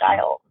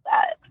lifestyle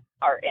that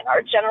are in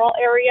our general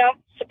area.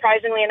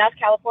 Surprisingly enough,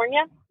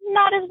 California,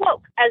 not as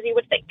woke as you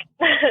would think.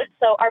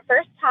 So our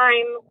first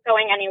time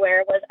going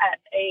anywhere was at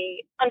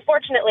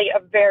unfortunately, a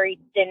very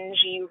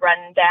dingy,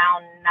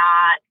 rundown,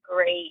 not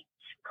great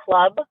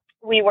club.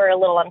 We were a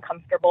little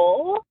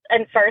uncomfortable,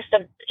 and first,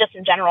 just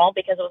in general,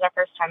 because it was our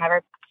first time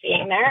ever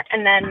being there.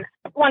 And then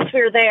once we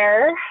were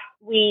there,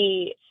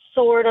 we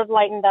sort of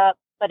lightened up,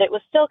 but it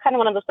was still kind of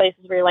one of those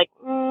places where you're like,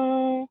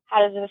 how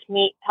does this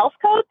meet health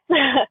codes?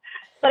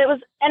 But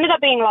it ended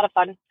up being a lot of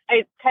fun.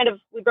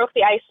 We broke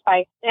the ice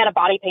they had a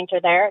body painter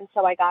there. And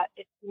so I got,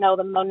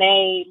 the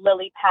Monet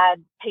lily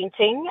pad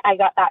painting. I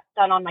got that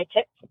done on my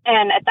tits.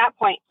 And at that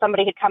point,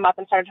 somebody had come up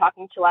and started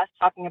talking to us,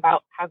 talking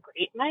about how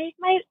great my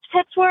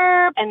tits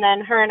were. And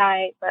then her and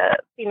I, the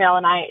female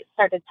and I,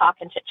 started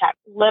talking chit chat.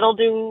 Little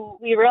do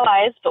we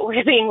realize, but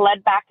we're being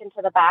led back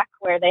into the back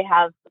where they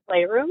have the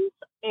playrooms.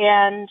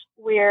 And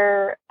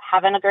we're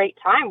having a great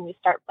time. We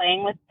start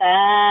playing with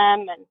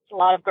them, and it's a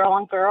lot of girl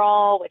on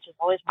girl, which is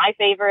always my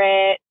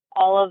favorite.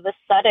 All of a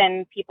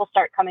sudden, people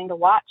start coming to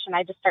watch, and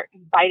I just start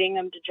inviting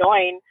them to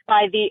join.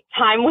 By the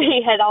time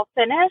we had all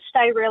finished,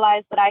 I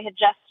realized that I had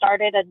just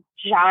started a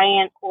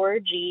giant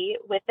orgy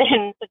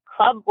within the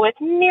club with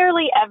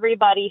nearly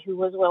everybody who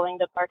was willing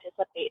to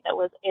participate that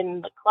was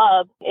in the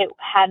club. It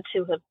had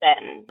to have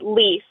been at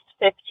least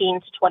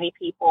 15 to 20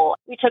 people.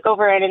 We took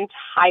over an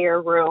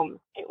entire room.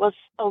 It was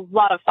a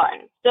lot of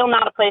fun. Still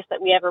not a place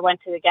that we ever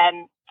went to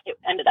again. It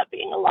ended up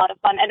being a lot of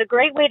fun and a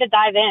great way to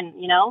dive in,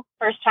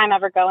 first time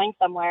ever going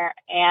somewhere,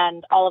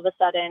 and all of a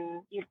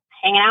sudden you're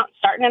hanging out and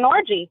starting an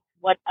orgy.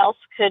 What else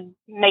could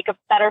make a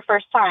better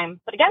first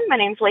time? But again, my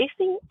name's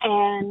Lacey,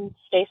 and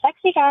stay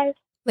sexy, guys.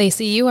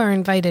 Lacey, you are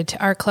invited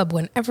to our club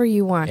whenever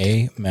you want.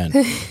 Amen.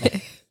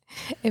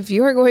 If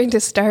you are going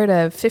to start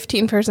a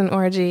 15-person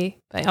orgy,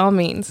 by all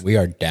means. We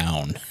are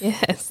down.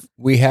 Yes.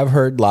 We have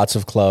heard lots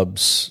of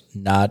clubs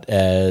not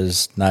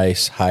as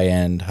nice,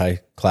 high-end,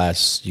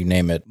 high-class, you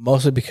name it,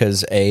 mostly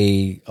because,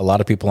 a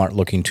lot of people aren't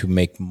looking to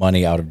make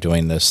money out of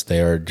doing this.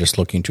 They are just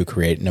looking to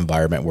create an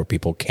environment where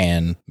people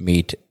can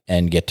meet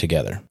and get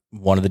together.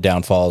 One of the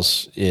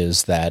downfalls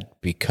is that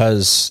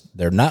because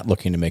they're not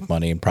looking to make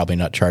money and probably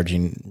not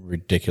charging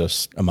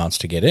ridiculous amounts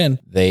to get in,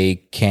 they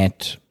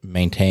can't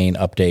maintain,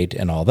 update,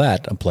 and all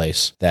that a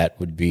place that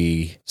would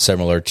be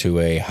similar to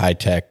a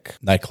high-tech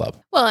nightclub.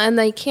 Well, and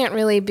they can't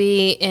really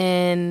be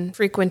in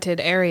frequented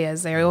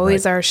areas. They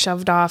always are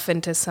shoved off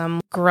into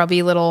some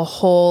grubby little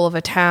hole of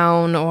a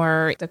town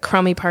or the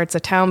crummy parts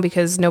of town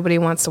because nobody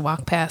wants to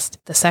walk past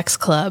the sex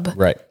club,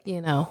 Right.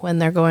 you know, when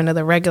they're going to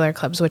the regular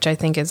clubs, which I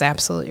think is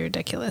absolutely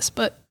ridiculous,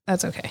 but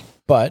that's okay.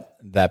 But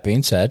that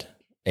being said,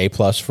 A+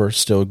 for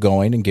still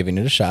going and giving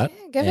it a shot.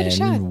 Give it a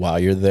shot. And while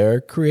you're there,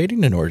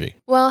 creating an orgy.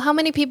 Well, how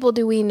many people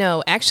do we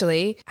know?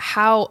 Actually,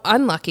 how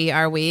unlucky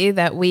are we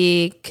that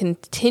we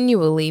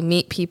continually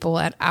meet people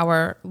at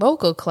our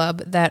local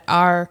club that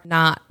are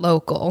not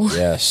local?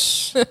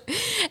 Yes.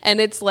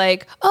 And it's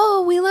like,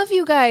 oh, we love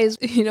you guys.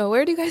 You know,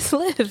 where do you guys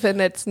live? And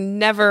it's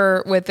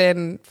never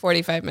within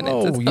 45 minutes.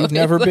 Oh, It's you've always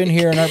never like, been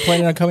here and aren't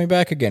planning on coming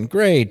back again.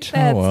 Great.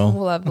 That's oh, well.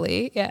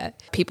 lovely. Yeah.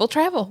 People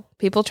travel.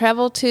 People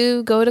travel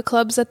to go to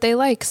clubs that they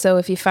like. So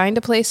if you find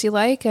a place you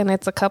like and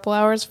it's a couple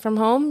hours from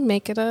home,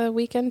 make it a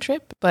weekend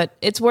trip. But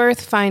it's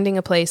worth finding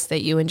a place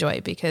that you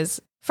enjoy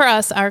because for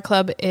us, our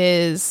club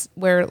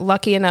we're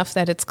lucky enough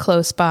that it's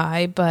close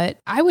by, but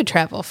I would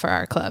travel for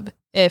our club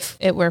if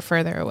it were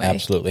further away.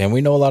 Absolutely. And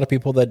we know a lot of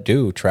people that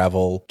do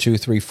travel 2,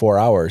 3, 4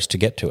 hours to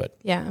get to it.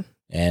 Yeah.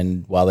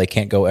 And while they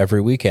can't go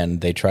every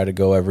weekend, they try to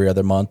go every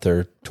other month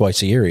or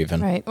twice a year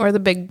even. Right. Or the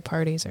big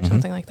parties or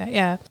something like that.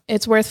 Yeah.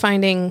 It's worth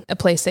finding a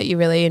place that you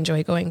really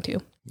enjoy going to.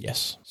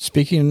 Yes.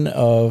 Speaking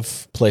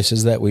of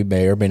places that we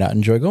may or may not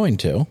enjoy going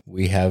to,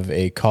 we have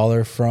a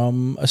caller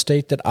from a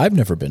state that I've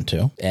never been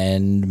to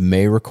and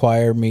may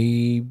require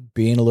me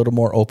being a little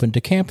more open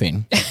to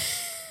camping.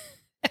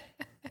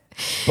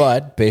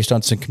 But based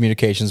on some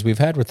communications we've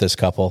had with this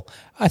couple,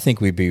 I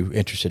think we'd be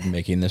interested in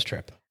making this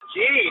trip.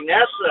 Gee,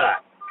 Nessa,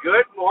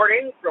 good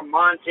morning from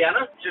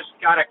Montana. Just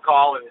got a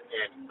call and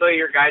fill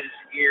your guys'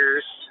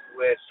 ears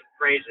with some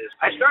phrases.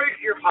 I started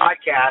your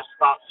podcast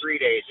about 3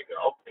 days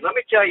ago. And let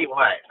me tell you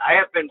what, I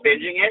have been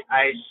binging it.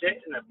 I sit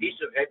in a piece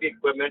of heavy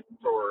equipment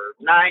for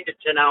 9 to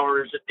 10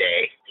 hours a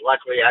day.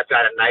 Luckily, I've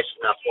got a nice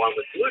enough one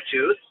with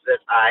Bluetooth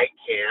that I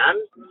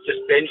can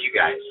just binge you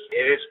guys.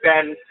 It has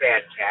been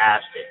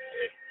fantastic.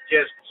 It's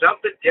just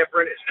something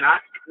different. It's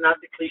not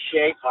the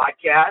cliche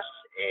podcast.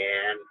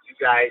 And you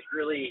guys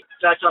really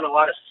touch on a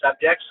lot of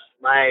subjects.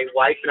 My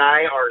wife and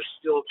I are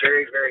still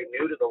very, very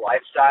new to the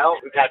lifestyle.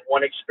 We've had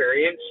one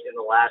experience in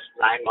the last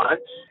 9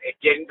 months. It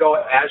didn't go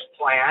as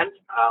planned.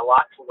 A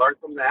lot to learn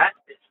from that.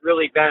 It's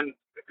really been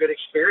a good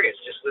experience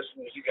just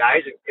listening to you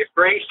guys. It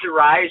brings to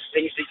rise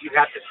things that you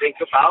have to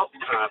think about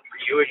for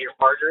you and your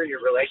partner and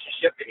your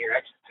relationship and your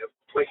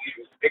what you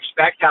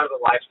expect out of the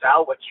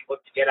lifestyle, what you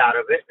look to get out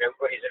of it.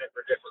 Everybody's in it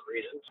for different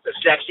reasons. The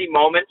sexy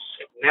moments,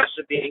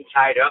 Nessa being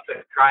tied up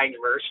and crying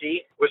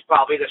mercy was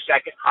probably the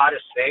second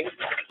hottest thing.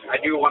 I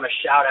do want to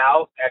shout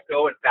out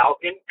Echo and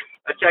Falcon.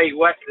 I tell you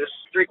what, this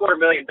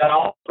 $750,000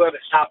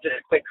 equipment stopped in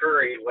a quick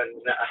hurry when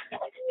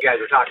you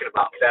guys were talking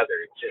about Feather.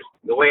 It's just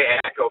the way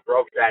Echo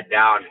broke that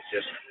down. It's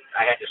just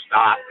I had to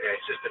stop.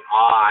 It's just an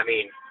awe. I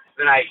mean,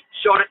 then I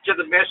showed it to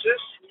the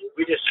missus.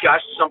 We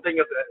discussed something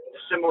of a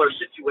similar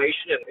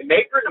situation, and it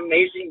made for an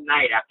amazing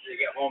night after you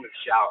get home and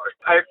shower.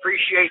 I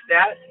appreciate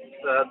that.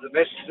 The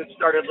missus had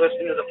started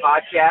listening to the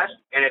podcast,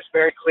 and it's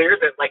very clear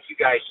that, like you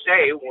guys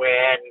say,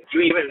 when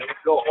you even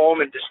go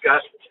home and discuss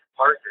with your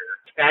partner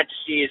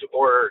fantasies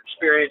or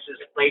experiences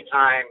at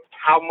playtime,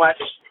 how much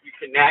you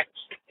connect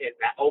in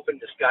that open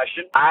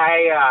discussion.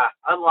 I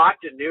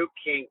unlocked a new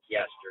kink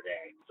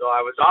yesterday. So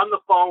I was on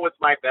the phone with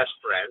my best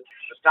friend.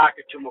 I was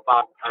talking to him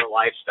about our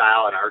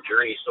lifestyle and our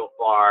journey so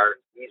far.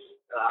 He's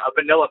a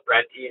vanilla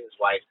friend, he and his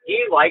wife.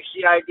 He likes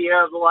the idea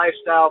of the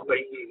lifestyle, but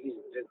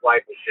his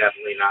wife is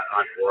definitely not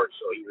on board,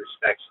 so he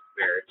respects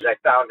marriage. I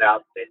found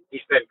out that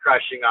he's been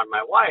crushing on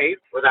my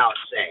wife without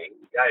saying.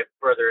 Got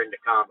further into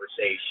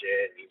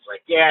conversation. He's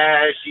like,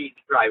 yeah, she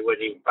probably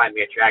wouldn't even find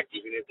me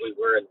attractive even if we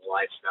were in the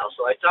lifestyle.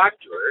 So I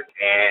talked to her,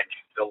 and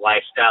the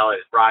lifestyle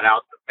has brought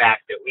out the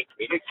fact that we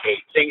communicate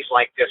things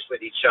like this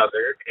with each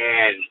other.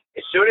 And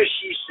as soon as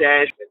she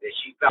said that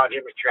she found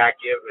him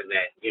attractive and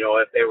that, you know,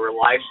 if they were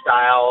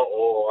lifestyle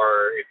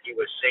or if he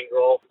was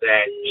single,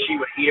 that she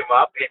would eat him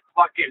up, it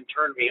fucking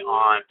turned me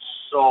on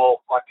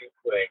so fucking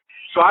quick.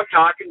 So I'm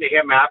talking to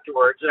him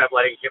afterwards, and I'm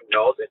letting him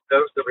know that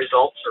the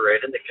results are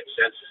in, and the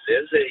consensus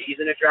is that he's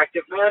an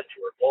attractive man to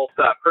her, both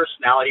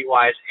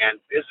personality-wise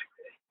and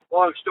physically.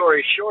 Long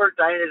story short,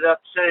 I ended up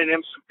sending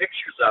him some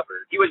pictures of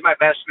her. He was my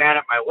best man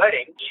at my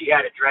wedding. She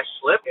had a dress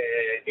slip.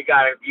 He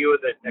got a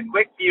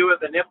quick view of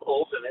the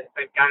nipples, and it's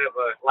been kind of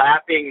a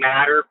laughing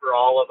matter for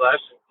all of us,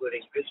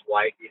 including his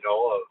wife, you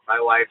know, of my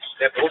wife's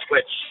nipples,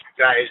 which you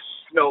guys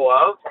know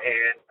of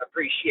and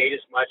appreciate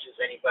as much as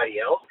anybody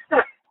else.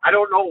 I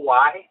don't know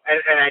why,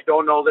 and I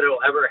don't know that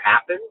it'll ever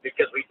happen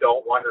because we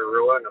don't want to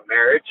ruin a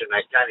marriage, and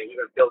I kind of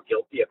even feel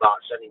guilty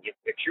about sending him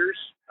pictures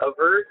of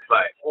her,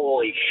 but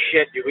holy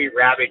shit, did we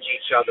ravage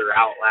each other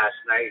out last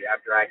night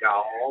after I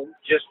got home?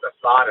 Just the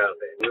thought of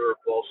it. We were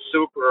both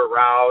super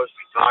aroused,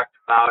 we talked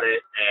about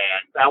it,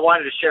 and I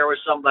wanted to share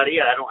with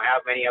somebody, and I don't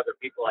have many other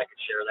people I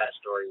could share that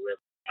story with.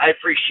 I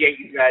appreciate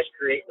you guys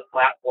creating the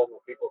platform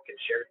where people can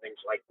share things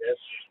like this.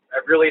 I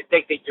really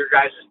think that your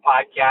guys'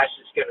 podcast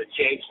is going to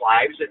change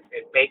lives and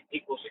make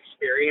people's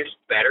experience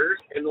better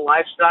in the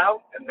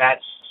lifestyle, and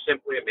that's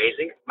simply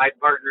amazing. My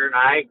partner and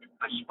I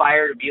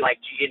aspire to be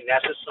like G and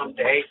Nessa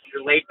someday.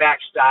 Your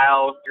laid-back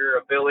style, your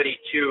ability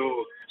to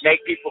make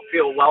people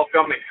feel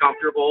welcome and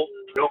comfortable,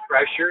 no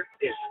pressure,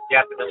 is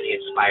definitely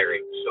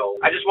inspiring. So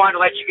I just wanted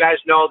to let you guys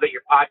know that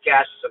your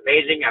podcast is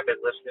amazing. I've been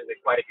listening to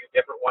quite a few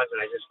different ones,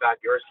 and I just found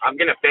yours. I'm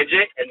going to binge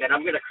it, and then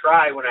I'm going to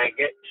cry when I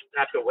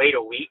have to wait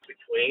a week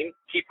between.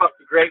 Keep up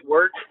the great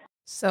work.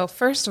 So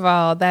first of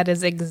all, that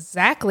is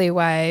exactly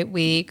why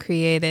we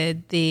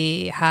created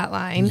the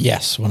hotline.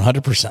 Yes,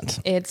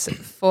 100%. It's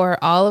for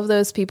all of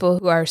those people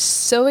who are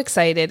so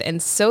excited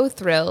and so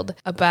thrilled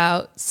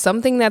about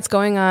something that's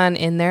going on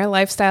in their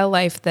lifestyle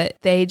life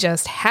that they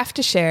just have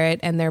to share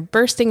it and they're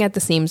bursting at the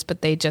seams,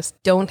 but they just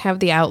don't have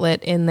the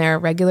outlet in their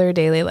regular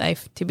daily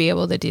life to be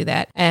able to do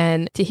that.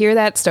 And to hear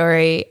that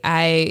story,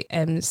 I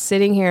am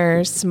sitting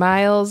here,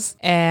 smiles,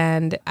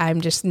 and I'm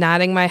just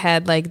nodding my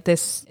head like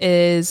this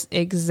is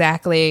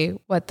exactly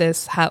what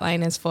this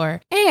hotline is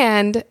for.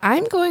 And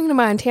I'm going to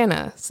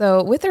Montana,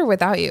 so with or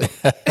without you.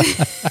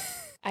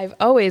 I've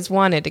always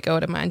wanted to go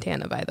to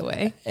Montana, by the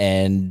way.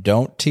 And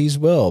don't tease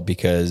Will,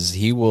 because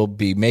he will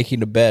be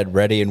making a bed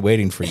ready and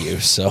waiting for you.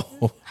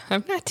 So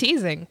I'm not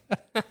teasing.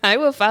 I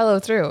will follow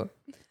through.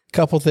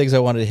 Couple things I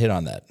wanted to hit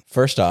on that.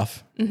 First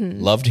off,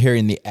 loved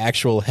hearing the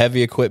actual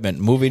heavy equipment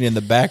moving in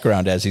the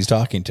background as he's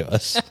talking to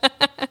us.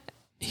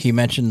 He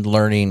mentioned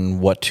learning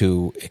what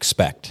to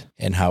expect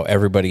and how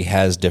everybody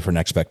has different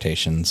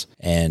expectations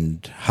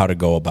and how to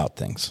go about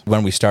things.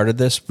 When we started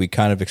this, we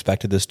kind of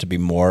expected this to be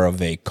more of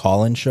a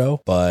call-in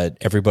show, but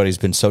everybody's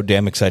been so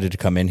damn excited to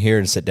come in here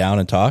and sit down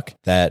and talk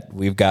that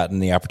we've gotten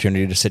the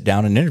opportunity to sit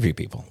down and interview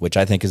people, which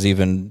I think is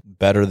even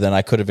better than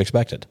I could have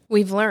expected.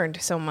 We've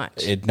learned so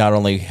much. Not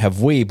only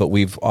have we, but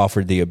we've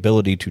offered the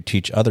ability to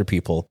teach other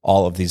people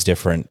all of these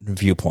different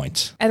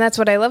viewpoints. And that's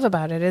what I love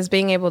about it, is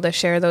being able to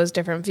share those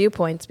different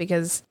viewpoints,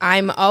 because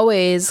I'm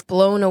always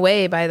blown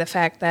away by the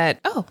fact that,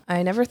 oh,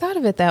 I never thought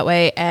of it that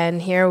way.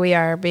 And here we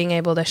are being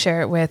able to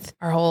share it with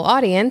our whole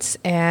audience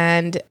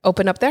and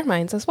open up their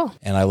minds as well.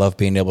 And I love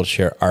being able to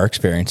share our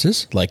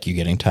experiences, like you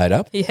getting tied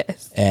up.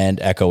 Yes.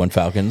 And Echo and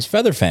Falcon's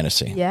feather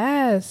fantasy.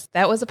 Yes,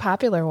 that was a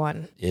popular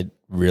one. It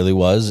really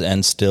was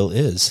and still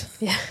is.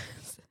 Yeah.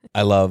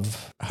 I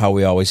love how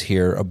we always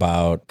hear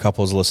about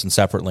couples listen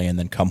separately and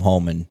then come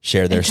home and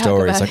share their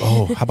stories. Like,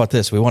 oh, how about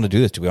this? We want to do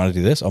this. Do we want to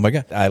do this? Oh my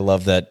God. I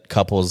love that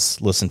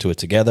couples listen to it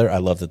together. I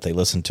love that they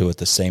listen to it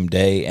the same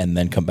day and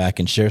then come back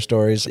and share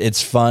stories.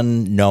 It's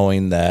fun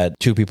knowing that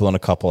two people in a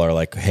couple are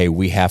like, hey,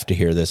 we have to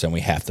hear this and we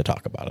have to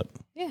talk about it.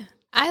 Yeah.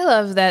 I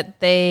love that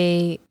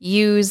they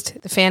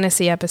used the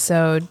fantasy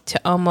episode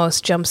to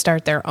almost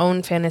jumpstart their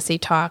own fantasy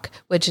talk,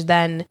 which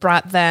then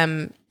brought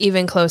them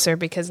even closer,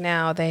 because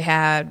now they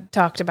had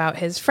talked about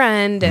his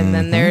friend, and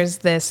then there's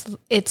this,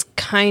 it's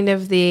kind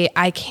of the,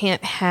 I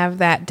can't have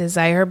that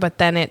desire, but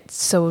then it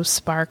so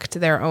sparked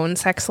their own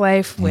sex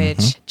life,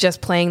 which just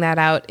playing that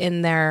out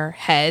in their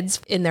heads,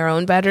 in their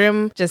own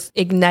bedroom, just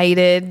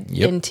ignited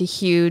into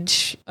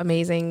huge,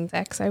 amazing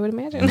sex, I would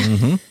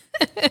imagine.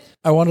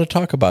 I want to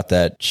talk about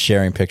that,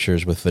 sharing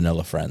pictures with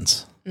vanilla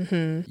friends.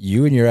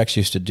 You and your ex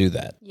used to do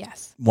that.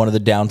 Yes. One of the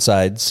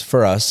downsides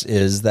for us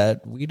is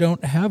that we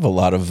don't have a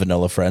lot of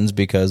vanilla friends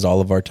because all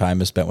of our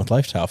time is spent with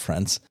lifestyle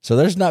friends. So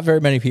there's not very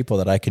many people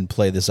that I can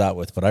play this out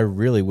with, but I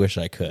really wish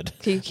I could.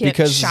 You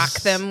can't shock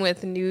them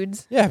with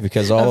nudes. Yeah,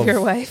 because all of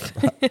your wife.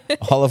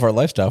 all of our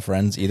lifestyle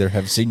friends either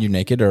have seen you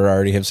naked or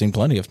already have seen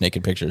plenty of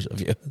naked pictures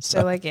of you. So.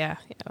 They're like, yeah,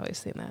 I've always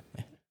seen that.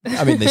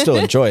 I mean, they still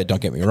enjoy it,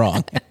 don't get me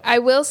wrong. I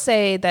will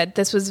say that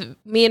this was,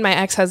 me and my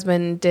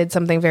ex-husband did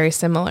something very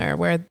similar,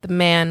 where the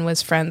man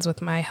was friends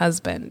with my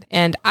husband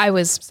and I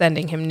was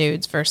sending him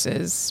nudes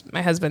versus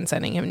my husband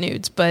sending him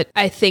nudes. But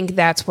I think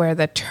that's where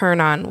the turn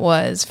on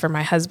was for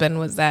my husband,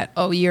 was that,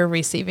 oh, you're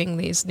receiving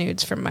these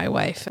nudes from my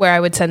wife, where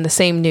I would send the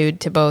same nude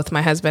to both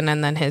my husband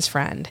and then his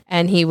friend.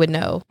 And he would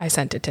know I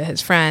sent it to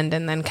his friend,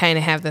 and then kind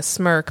of have this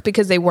smirk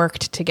because they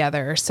worked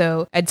together.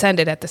 So I'd send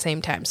it at the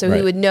same time. So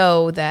he would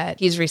know that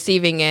he's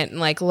receiving it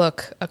and like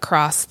look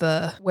across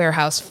the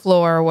warehouse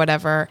floor or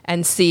whatever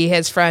and see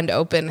his friend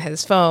open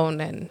his phone,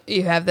 and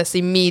you have this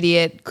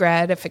immediate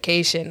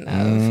gratification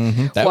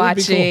of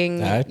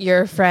watching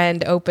your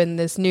friend open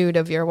this nude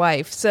of your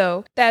wife.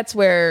 So that's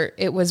where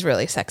it was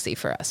really sexy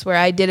for us, where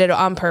I did it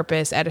on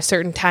purpose at a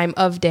certain time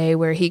of day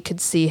where he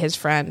could see his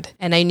friend,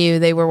 and I knew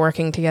they were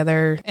working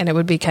together, and it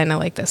would be kind of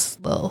like this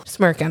little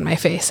smirk on my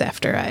face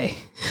after I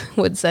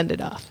would send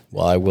it off.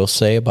 Well, I will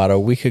say about a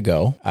week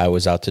ago, I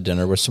was out to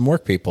dinner with some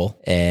work people,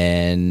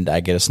 and I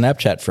get a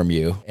Snapchat from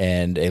you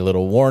and a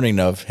little warning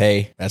of,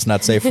 hey, that's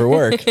not safe for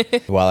work.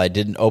 While I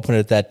didn't open it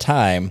at that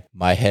time,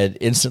 my head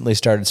instantly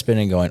started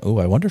spinning going, ooh,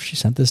 I wonder if she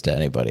sent this to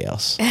anybody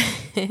else.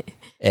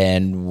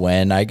 And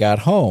when I got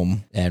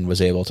home and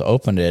was able to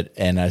open it,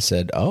 and I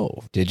said,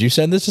 "Oh, did you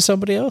send this to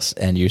somebody else?"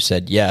 And you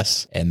said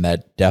yes. And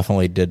that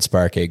definitely did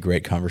spark a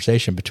great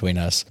conversation between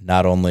us.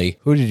 Not only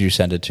who did you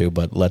send it to,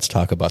 but let's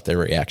talk about their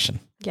reaction.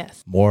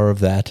 Yes. More of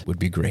that would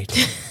be great.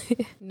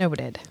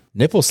 Noted.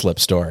 Nipple slip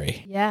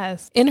story.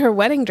 Yes. In her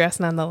wedding dress,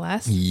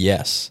 nonetheless.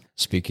 Yes.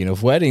 Speaking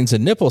of weddings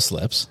and nipple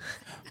slips,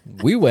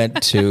 we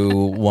went to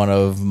one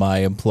of my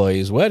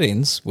employees'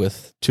 weddings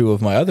with two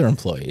of my other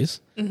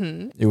employees.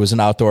 Mm-hmm. It was an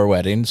outdoor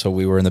wedding, so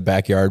we were in the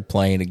backyard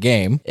playing a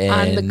game.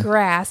 On the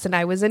grass, and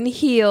I was in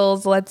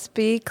heels, let's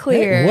be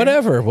clear. Hey,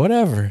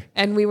 whatever.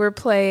 And we were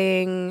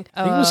playing...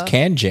 I think it was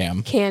Can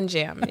Jam. Can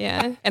Jam,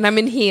 yeah. And I'm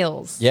in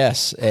heels.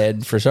 Yes,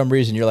 and for some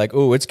reason you're like,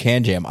 "Oh, it's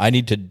Can Jam. I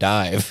need to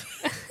dive."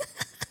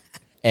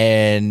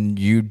 And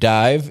you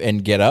dive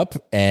and get up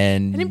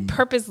and... I didn't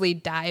purposely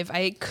dive.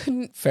 I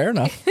couldn't... Fair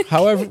enough.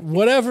 However,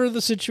 whatever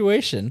the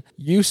situation,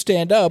 you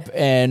stand up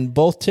and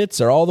both tits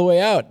are all the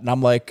way out. And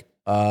I'm like,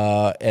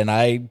 and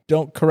I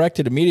don't correct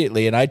it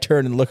immediately. And I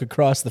turn and look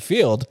across the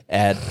field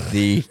at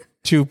the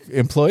two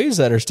employees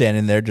that are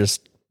standing there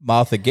just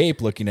mouth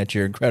agape looking at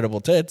your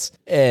incredible tits.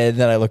 And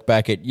then I look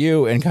back at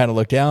you and kind of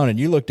look down, and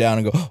you look down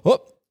and go,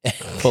 "Oh,"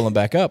 pull them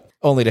back up,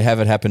 only to have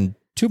it happen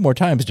 2 more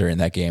times during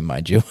that game,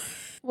 mind you.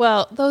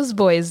 Well, those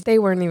boys, they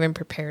weren't even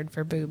prepared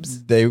for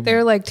boobs.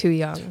 They're like too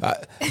young.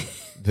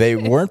 They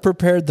weren't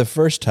prepared the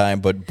first time,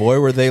 but boy,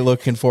 were they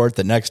looking for it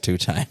the next 2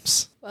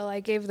 times. Well, I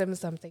gave them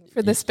something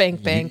for the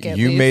spank bank at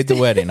You least. made the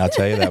wedding, I'll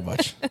tell you that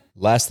much.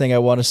 Last thing I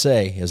want to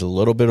say is a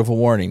little bit of a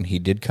warning. He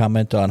did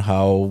comment on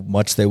how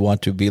much they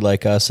want to be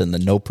like us and the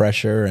no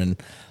pressure and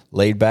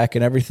laid back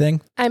and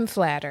everything. I'm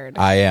flattered.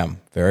 I am,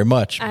 very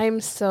much.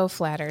 I'm so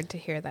flattered to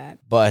hear that.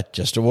 But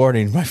just a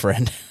warning, my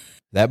friend.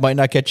 That might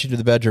not get you to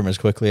the bedroom as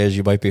quickly as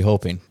you might be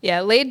hoping. Yeah,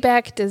 laid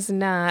back does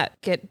not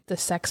get the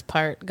sex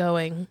part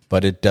going.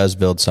 But it does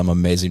build some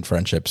amazing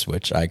friendships,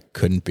 which I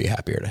couldn't be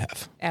happier to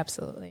have.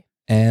 Absolutely.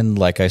 And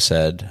like I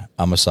said,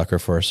 I'm a sucker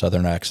for a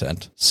Southern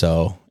accent.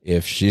 So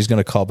if she's going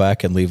to call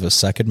back and leave a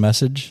second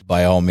message,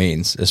 by all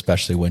means,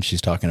 especially when she's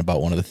talking about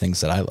one of the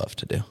things that I love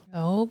to do.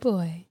 Oh,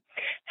 boy.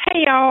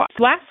 Hey, y'all.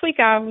 Last week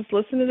I was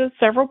listening to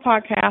several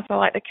podcasts. I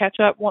like to catch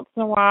up once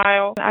in a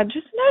while. I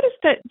just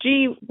noticed that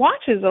G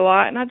watches a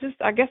lot, and I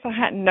guess I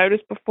hadn't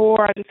noticed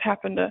before. I just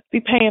happened to be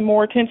paying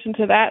more attention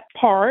to that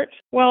part.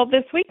 Well,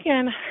 this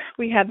weekend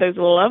we had those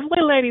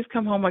lovely ladies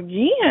come home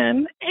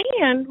again,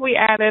 and we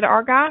added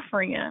our guy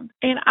friend.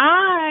 And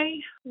I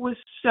was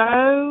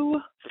so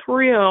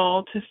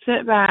thrilled to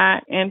sit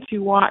back and to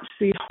watch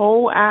the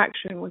whole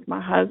action with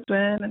my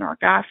husband and our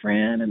guy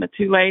friend and the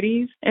 2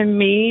 ladies, and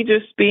me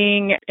just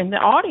being in the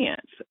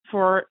audience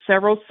for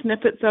several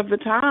snippets of the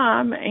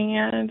time.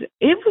 And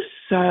it was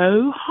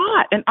so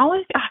hot. And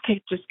I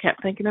just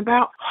kept thinking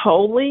about,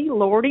 holy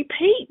Lordy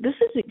Pete, this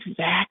is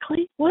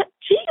exactly what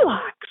G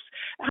likes.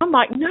 I'm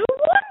like, no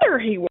wonder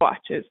he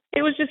watches.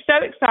 It was just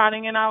so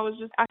exciting, and I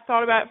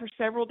thought about it for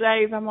several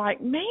days. I'm like,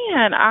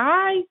 man,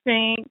 I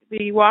think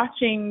the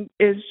watching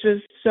is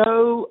just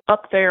so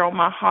up there on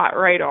my hot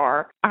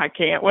radar. I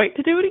can't wait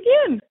to do it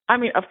again. I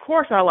mean, of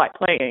course I like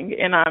playing,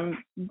 and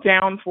I'm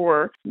down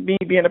for me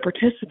being a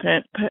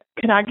participant, but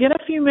can I get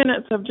a few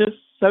minutes of just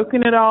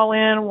soaking it all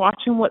in,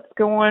 watching what's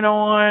going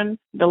on?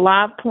 The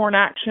live porn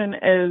action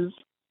is,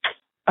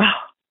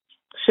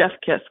 chef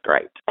kiss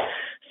great.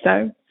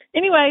 So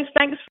anyways,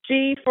 thanks,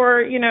 G,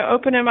 for,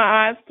 opening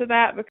my eyes to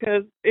that,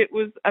 because it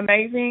was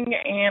amazing,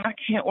 and I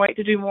can't wait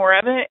to do more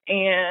of it,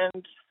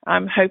 and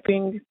I'm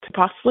hoping to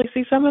possibly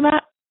see some of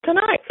that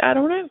tonight. I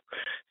don't know.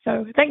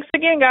 So thanks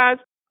again, guys.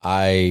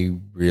 I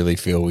really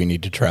feel we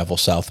need to travel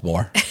south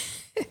more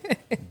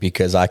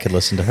because I could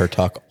listen to her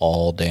talk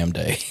all damn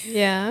day.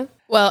 Yeah.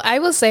 Well, I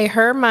will say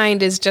her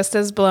mind is just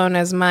as blown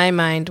as my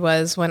mind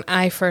was when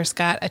I first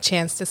got a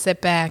chance to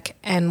sit back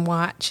and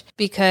watch,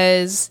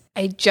 because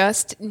I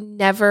just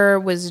never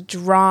was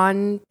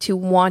drawn to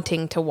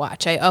wanting to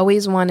watch. I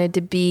always wanted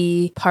to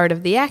be part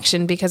of the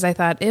action because I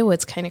thought, ew,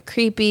 it's kind of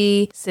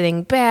creepy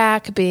sitting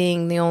back,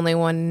 being the only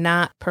one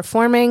not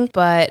performing.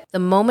 But the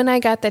moment I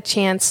got the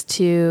chance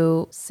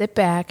to sit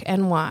back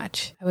and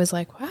watch, I was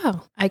like,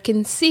 wow, I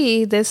can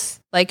see this,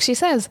 like she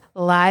says,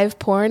 live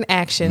porn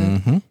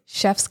action,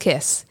 chef's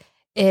kiss.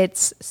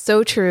 It's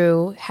so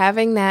true,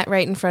 having that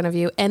right in front of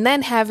you, and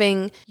then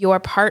having your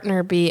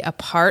partner be a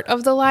part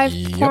of the live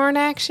porn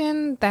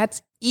action,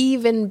 that's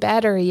even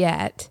better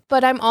yet.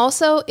 But I'm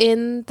also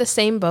in the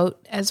same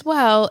boat as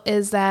well,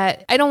 is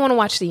that I don't want to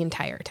watch the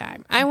entire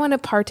time. I want to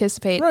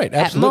participate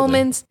at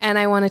moments, and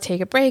I want to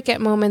take a break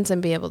at moments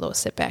and be able to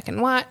sit back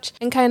and watch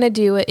and kind of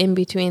do it in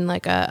between,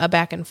 like a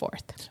back and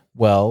forth.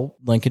 Well,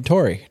 Link and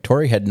Tori.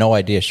 Tori had no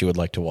idea she would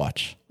like to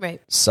watch. Right.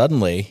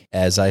 Suddenly,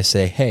 as I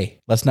say,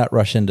 hey, let's not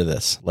rush into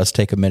this. Let's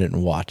take a minute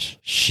and watch.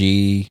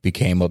 She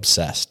became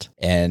obsessed.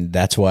 And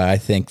that's why I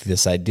think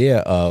this idea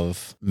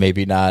of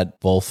maybe not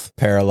both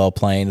parallel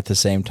playing at the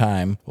same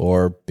time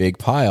or big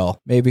pile,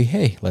 maybe,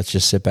 hey, let's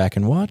just sit back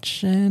and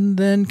watch and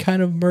then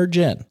kind of merge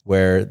in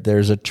where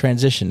there's a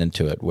transition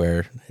into it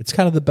where it's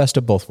kind of the best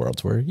of both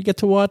worlds where you get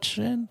to watch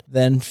and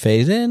then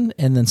phase in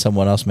and then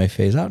someone else may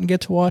phase out and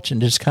get to watch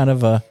and just kind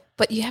of a...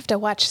 But you have to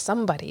watch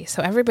somebody,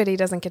 so everybody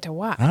doesn't get to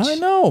watch. I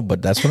know,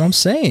 but that's what I'm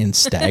saying.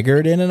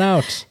 Staggered in and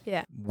out.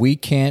 Yeah. We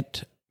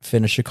can't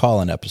finish a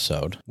call-in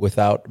episode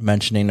without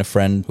mentioning a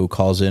friend who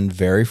calls in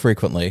very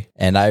frequently.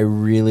 And I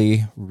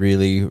really,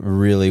 really,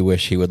 really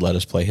wish he would let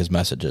us play his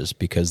messages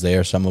because they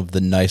are some of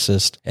the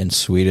nicest and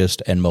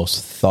sweetest and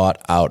most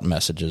thought-out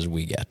messages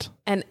we get.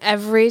 And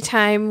every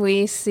time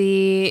we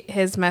see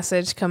his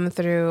message come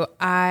through,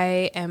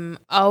 I am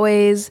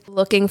always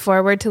looking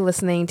forward to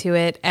listening to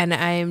it. And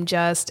I am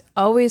just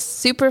always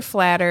super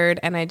flattered.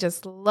 And I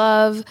just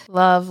love,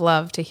 love,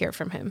 love to hear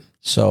from him.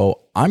 So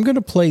I'm going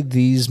to play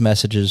these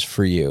messages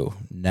for you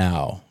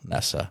now,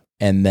 Nessa.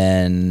 And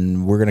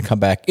then we're going to come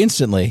back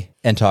instantly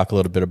and talk a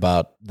little bit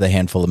about the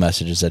handful of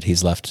messages that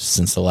he's left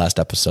since the last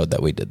episode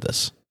that we did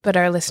this. But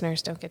our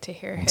listeners don't get to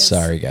hear his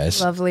Sorry,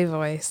 guys. Lovely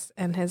voice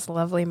and his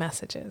lovely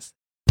messages.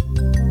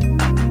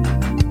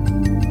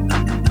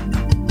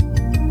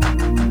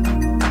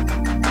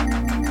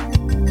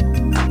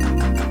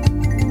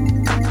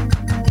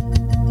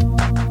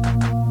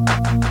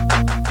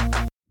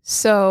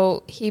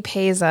 So he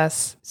pays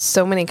us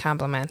so many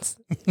compliments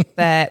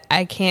that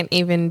I can't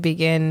even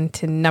begin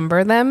to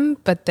number them,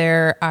 but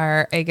there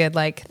are a good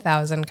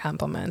 1,000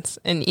 compliments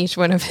in each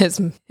one of his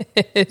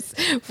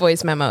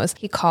voice memos.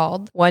 He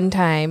called one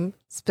time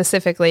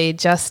specifically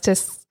just to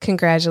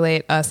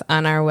congratulate us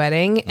on our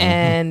wedding. Mm-hmm.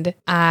 And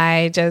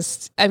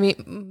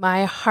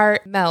my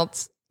heart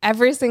melts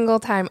every single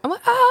time. I'm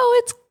like,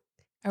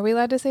 are we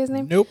allowed to say his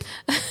name? Nope.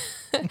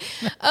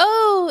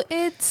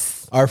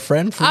 It's our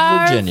friend from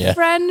Virginia. Our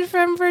friend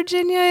from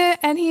Virginia,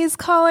 and he's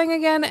calling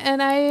again,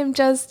 and I am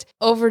just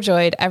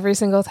overjoyed every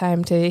single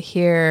time to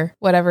hear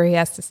whatever he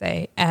has to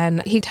say.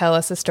 And he tell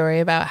us a story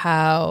about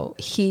how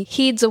he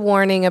heeds a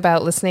warning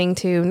about listening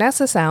to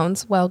Nessa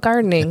sounds while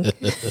gardening.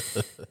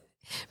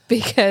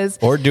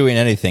 Or doing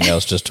anything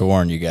else, just to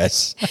warn you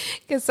guys.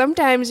 Because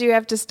sometimes you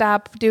have to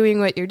stop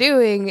doing what you're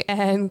doing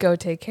and go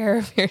take care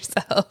of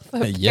yourself,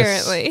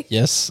 apparently.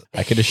 Yes.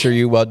 I can assure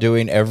you while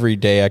doing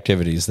everyday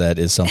activities, that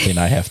is something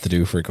I have to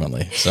do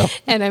frequently. So,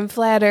 and I'm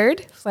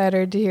flattered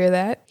to hear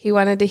that. He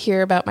wanted to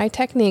hear about my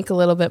technique a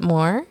little bit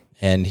more.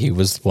 And he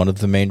was one of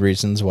the main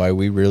reasons why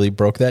we really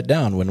broke that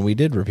down when we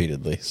did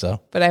repeatedly.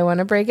 But I want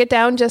to break it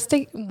down just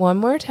one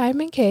more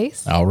time in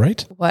case. All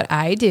right. What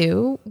I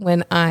do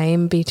when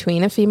I'm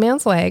between a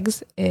female's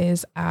legs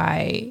is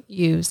I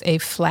use a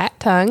flat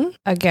tongue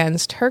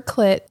against her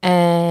clit,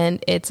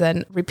 and it's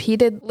a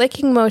repeated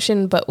licking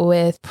motion, but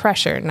with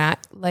pressure, not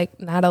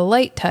a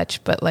light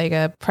touch, but like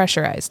a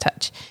pressurized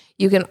touch.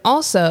 You can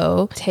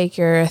also take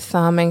your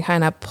thumb and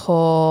kind of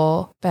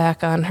pull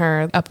back on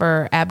her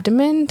upper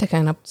abdomen to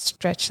kind of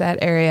stretch that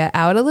area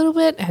out a little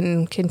bit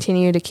and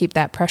continue to keep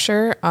that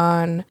pressure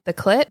on the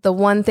clit. The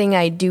one thing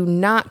I do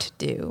not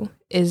do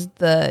is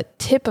the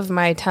tip of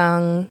my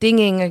tongue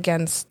dinging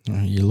against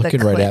You're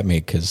looking right at me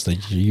because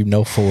you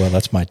know full well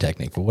that's my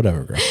technique, but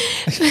whatever, girl.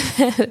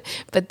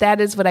 But that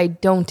is what I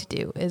don't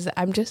do, is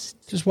I'm just...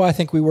 Which is why I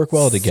think we work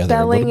well together.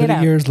 A little bit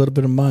of yours, a little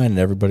bit of mine, and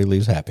everybody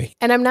leaves happy.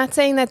 And I'm not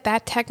saying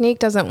that technique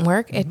doesn't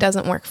work. Mm-hmm. It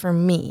doesn't work for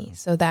me.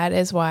 So that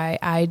is why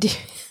I do...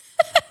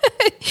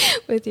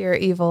 with your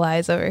evil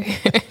eyes over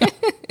here.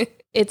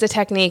 It's a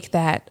technique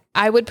that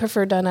I would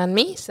prefer done on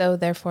me, so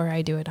therefore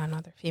I do it on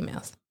other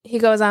females. He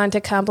goes on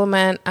to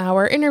compliment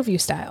our interview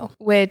style,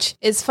 which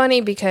is funny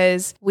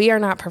because we are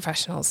not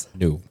professionals.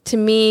 No. To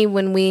me,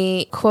 when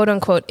we quote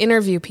unquote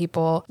interview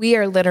people, we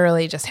are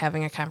literally just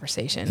having a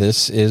conversation.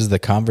 This is the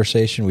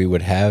conversation we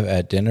would have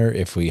at dinner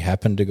if we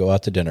happened to go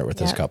out to dinner with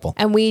this couple.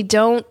 And we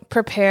don't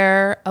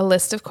prepare a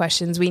list of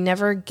questions. We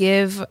never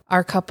give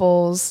our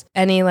couples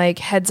any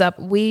heads up.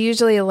 We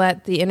usually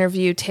let the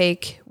interview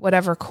take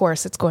whatever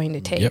course it's going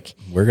to take. Yep.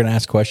 We're going to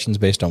ask questions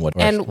based on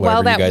whatever And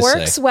while that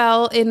works say.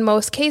 Well, in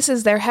most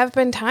cases, there have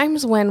been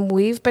times when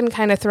we've been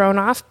kind of thrown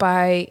off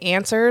by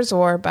answers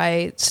or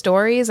by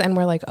stories, and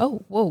we're like,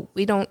 oh, whoa,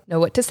 we don't know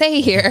what to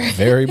say here.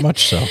 Very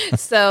much so.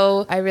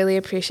 So I really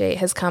appreciate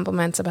his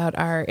compliments about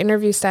our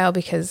interview style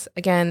because,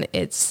 again,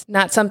 it's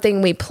not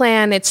something we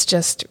plan. It's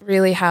just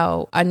really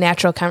how a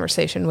natural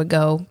conversation would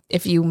go.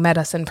 If you met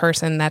us in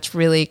person, that's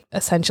really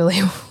essentially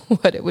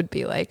what it would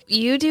be like.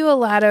 You do a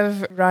lot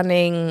of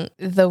running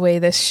the way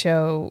this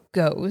show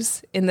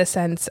goes, in the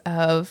sense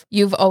of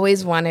you've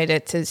always wanted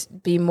it to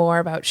be more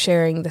about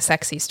sharing the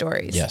sexy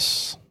stories.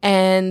 Yes.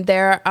 And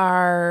there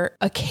are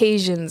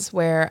occasions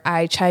where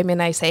I chime in,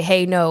 I say,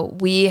 hey, no,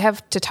 we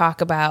have to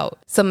talk about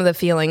some of the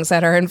feelings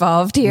that are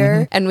involved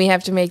here. And we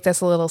have to make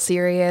this a little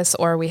serious,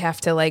 or we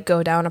have to like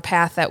go down a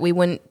path that we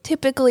wouldn't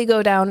typically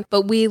go down.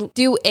 But we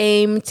do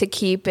aim to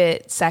keep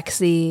it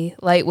sexy,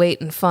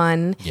 lightweight, and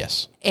fun.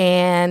 Yes.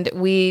 And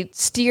we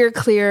steer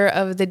clear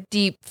of the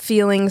deep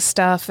feeling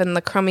stuff and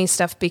the crummy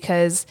stuff,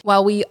 because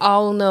while we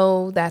all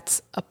know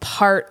that's a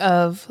part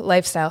of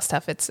lifestyle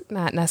stuff, it's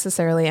not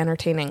necessarily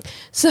entertaining.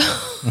 So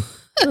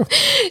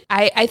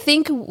I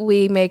think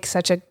we make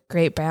such a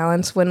great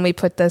balance when we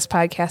put this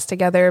podcast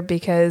together,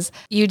 because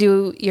you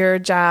do your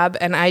job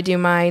and I do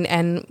mine,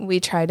 and we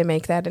try to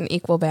make that an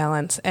equal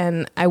balance.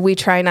 And we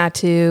try not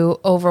to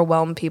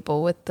overwhelm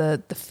people with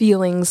the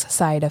feelings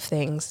side of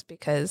things,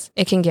 because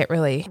it can get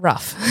really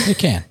rough. It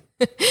can.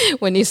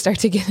 When you start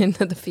to get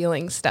into the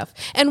feeling stuff.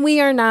 And we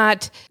are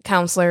not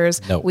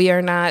counselors. No. We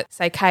are not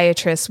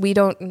psychiatrists. We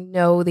don't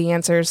know the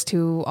answers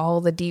to all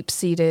the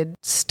deep-seated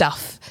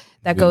stuff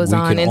that goes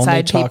on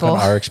inside people. We can only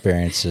talk on our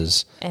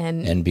experiences.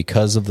 And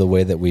because of the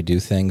way that we do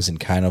things and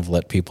kind of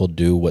let people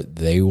do what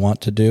they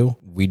want to do,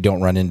 we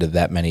don't run into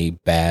that many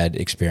bad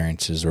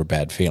experiences or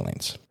bad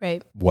feelings.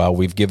 Right. While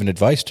we've given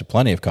advice to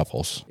plenty of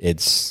couples,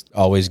 it's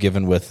always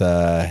given with,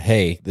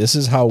 hey, this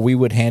is how we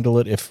would handle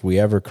it if we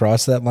ever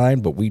cross that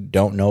line, but we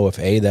don't know if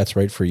A, that's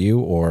right for you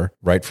or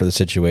right for the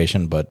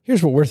situation, but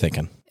here's what we're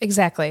thinking.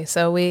 Exactly.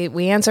 So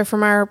we answer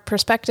from our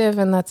perspective,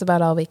 and that's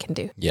about all we can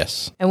do.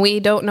 Yes. And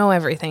we don't know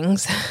everything,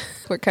 so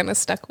we're kind of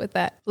stuck with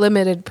that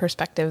limited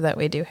perspective that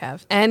we do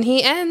have. And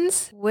he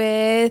ends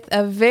with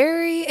a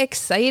very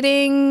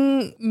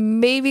exciting,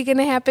 maybe going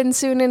to happen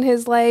soon in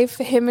his life.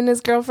 Him and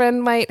his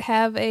girlfriend might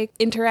have a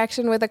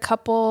interaction with a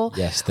couple.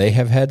 Yes, they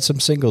have had some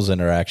singles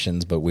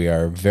interactions, but we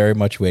are very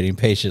much waiting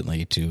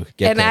patiently to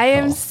get. And I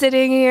am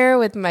sitting here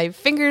with my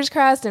fingers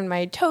crossed and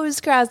my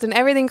toes crossed and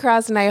everything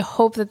crossed, and I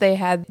hope that they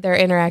had their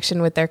interaction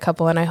with their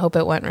couple, and I hope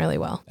it went really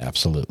well.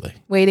 Absolutely.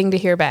 Waiting to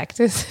hear back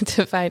to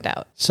find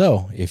out.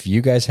 So if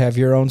you guys have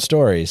your own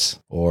stories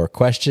or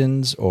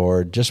questions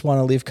or just want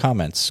to leave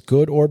comments,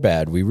 good or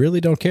bad, we really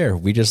don't care.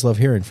 We just love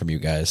hearing from you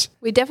guys.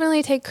 We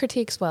definitely take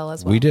critiques well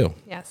as well. We do.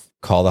 Yes.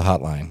 Call the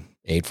hotline,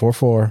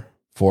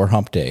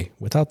 844-4HUMP-DAY,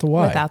 without the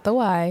Y. Without the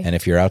Y. And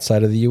if you're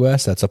outside of the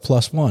U.S., that's a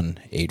 +1,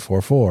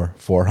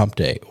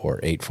 844-4HUMP-DAY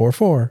or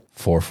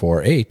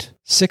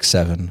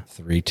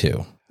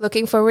 844-448-6732.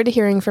 Looking forward to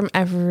hearing from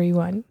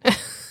everyone.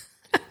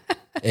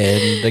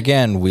 And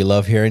again, we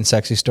love hearing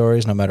sexy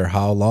stories, no matter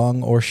how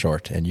long or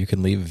short. And you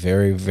can leave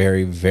very,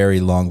 very, very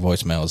long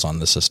voicemails on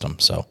the system.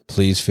 So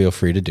please feel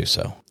free to do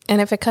so.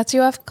 And if it cuts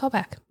you off, call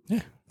back.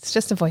 Yeah. It's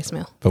just a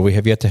voicemail. But we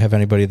have yet to have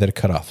anybody that it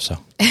cut off, so.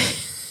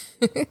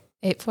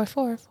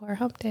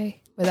 844-4HUMP-DAY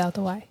without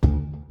the Y.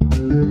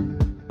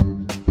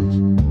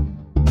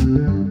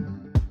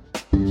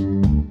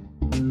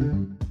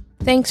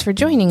 Thanks for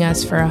joining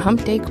us for a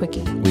Hump Day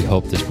Quickie. We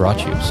hope this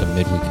brought you some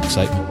midweek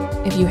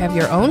excitement. If you have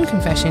your own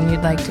confession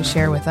you'd like to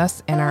share with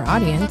us and our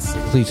audience,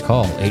 please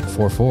call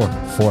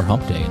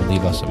 844-4HUMP-DAY and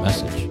leave us a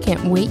message.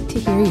 Can't wait to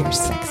hear your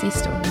sexy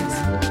stories.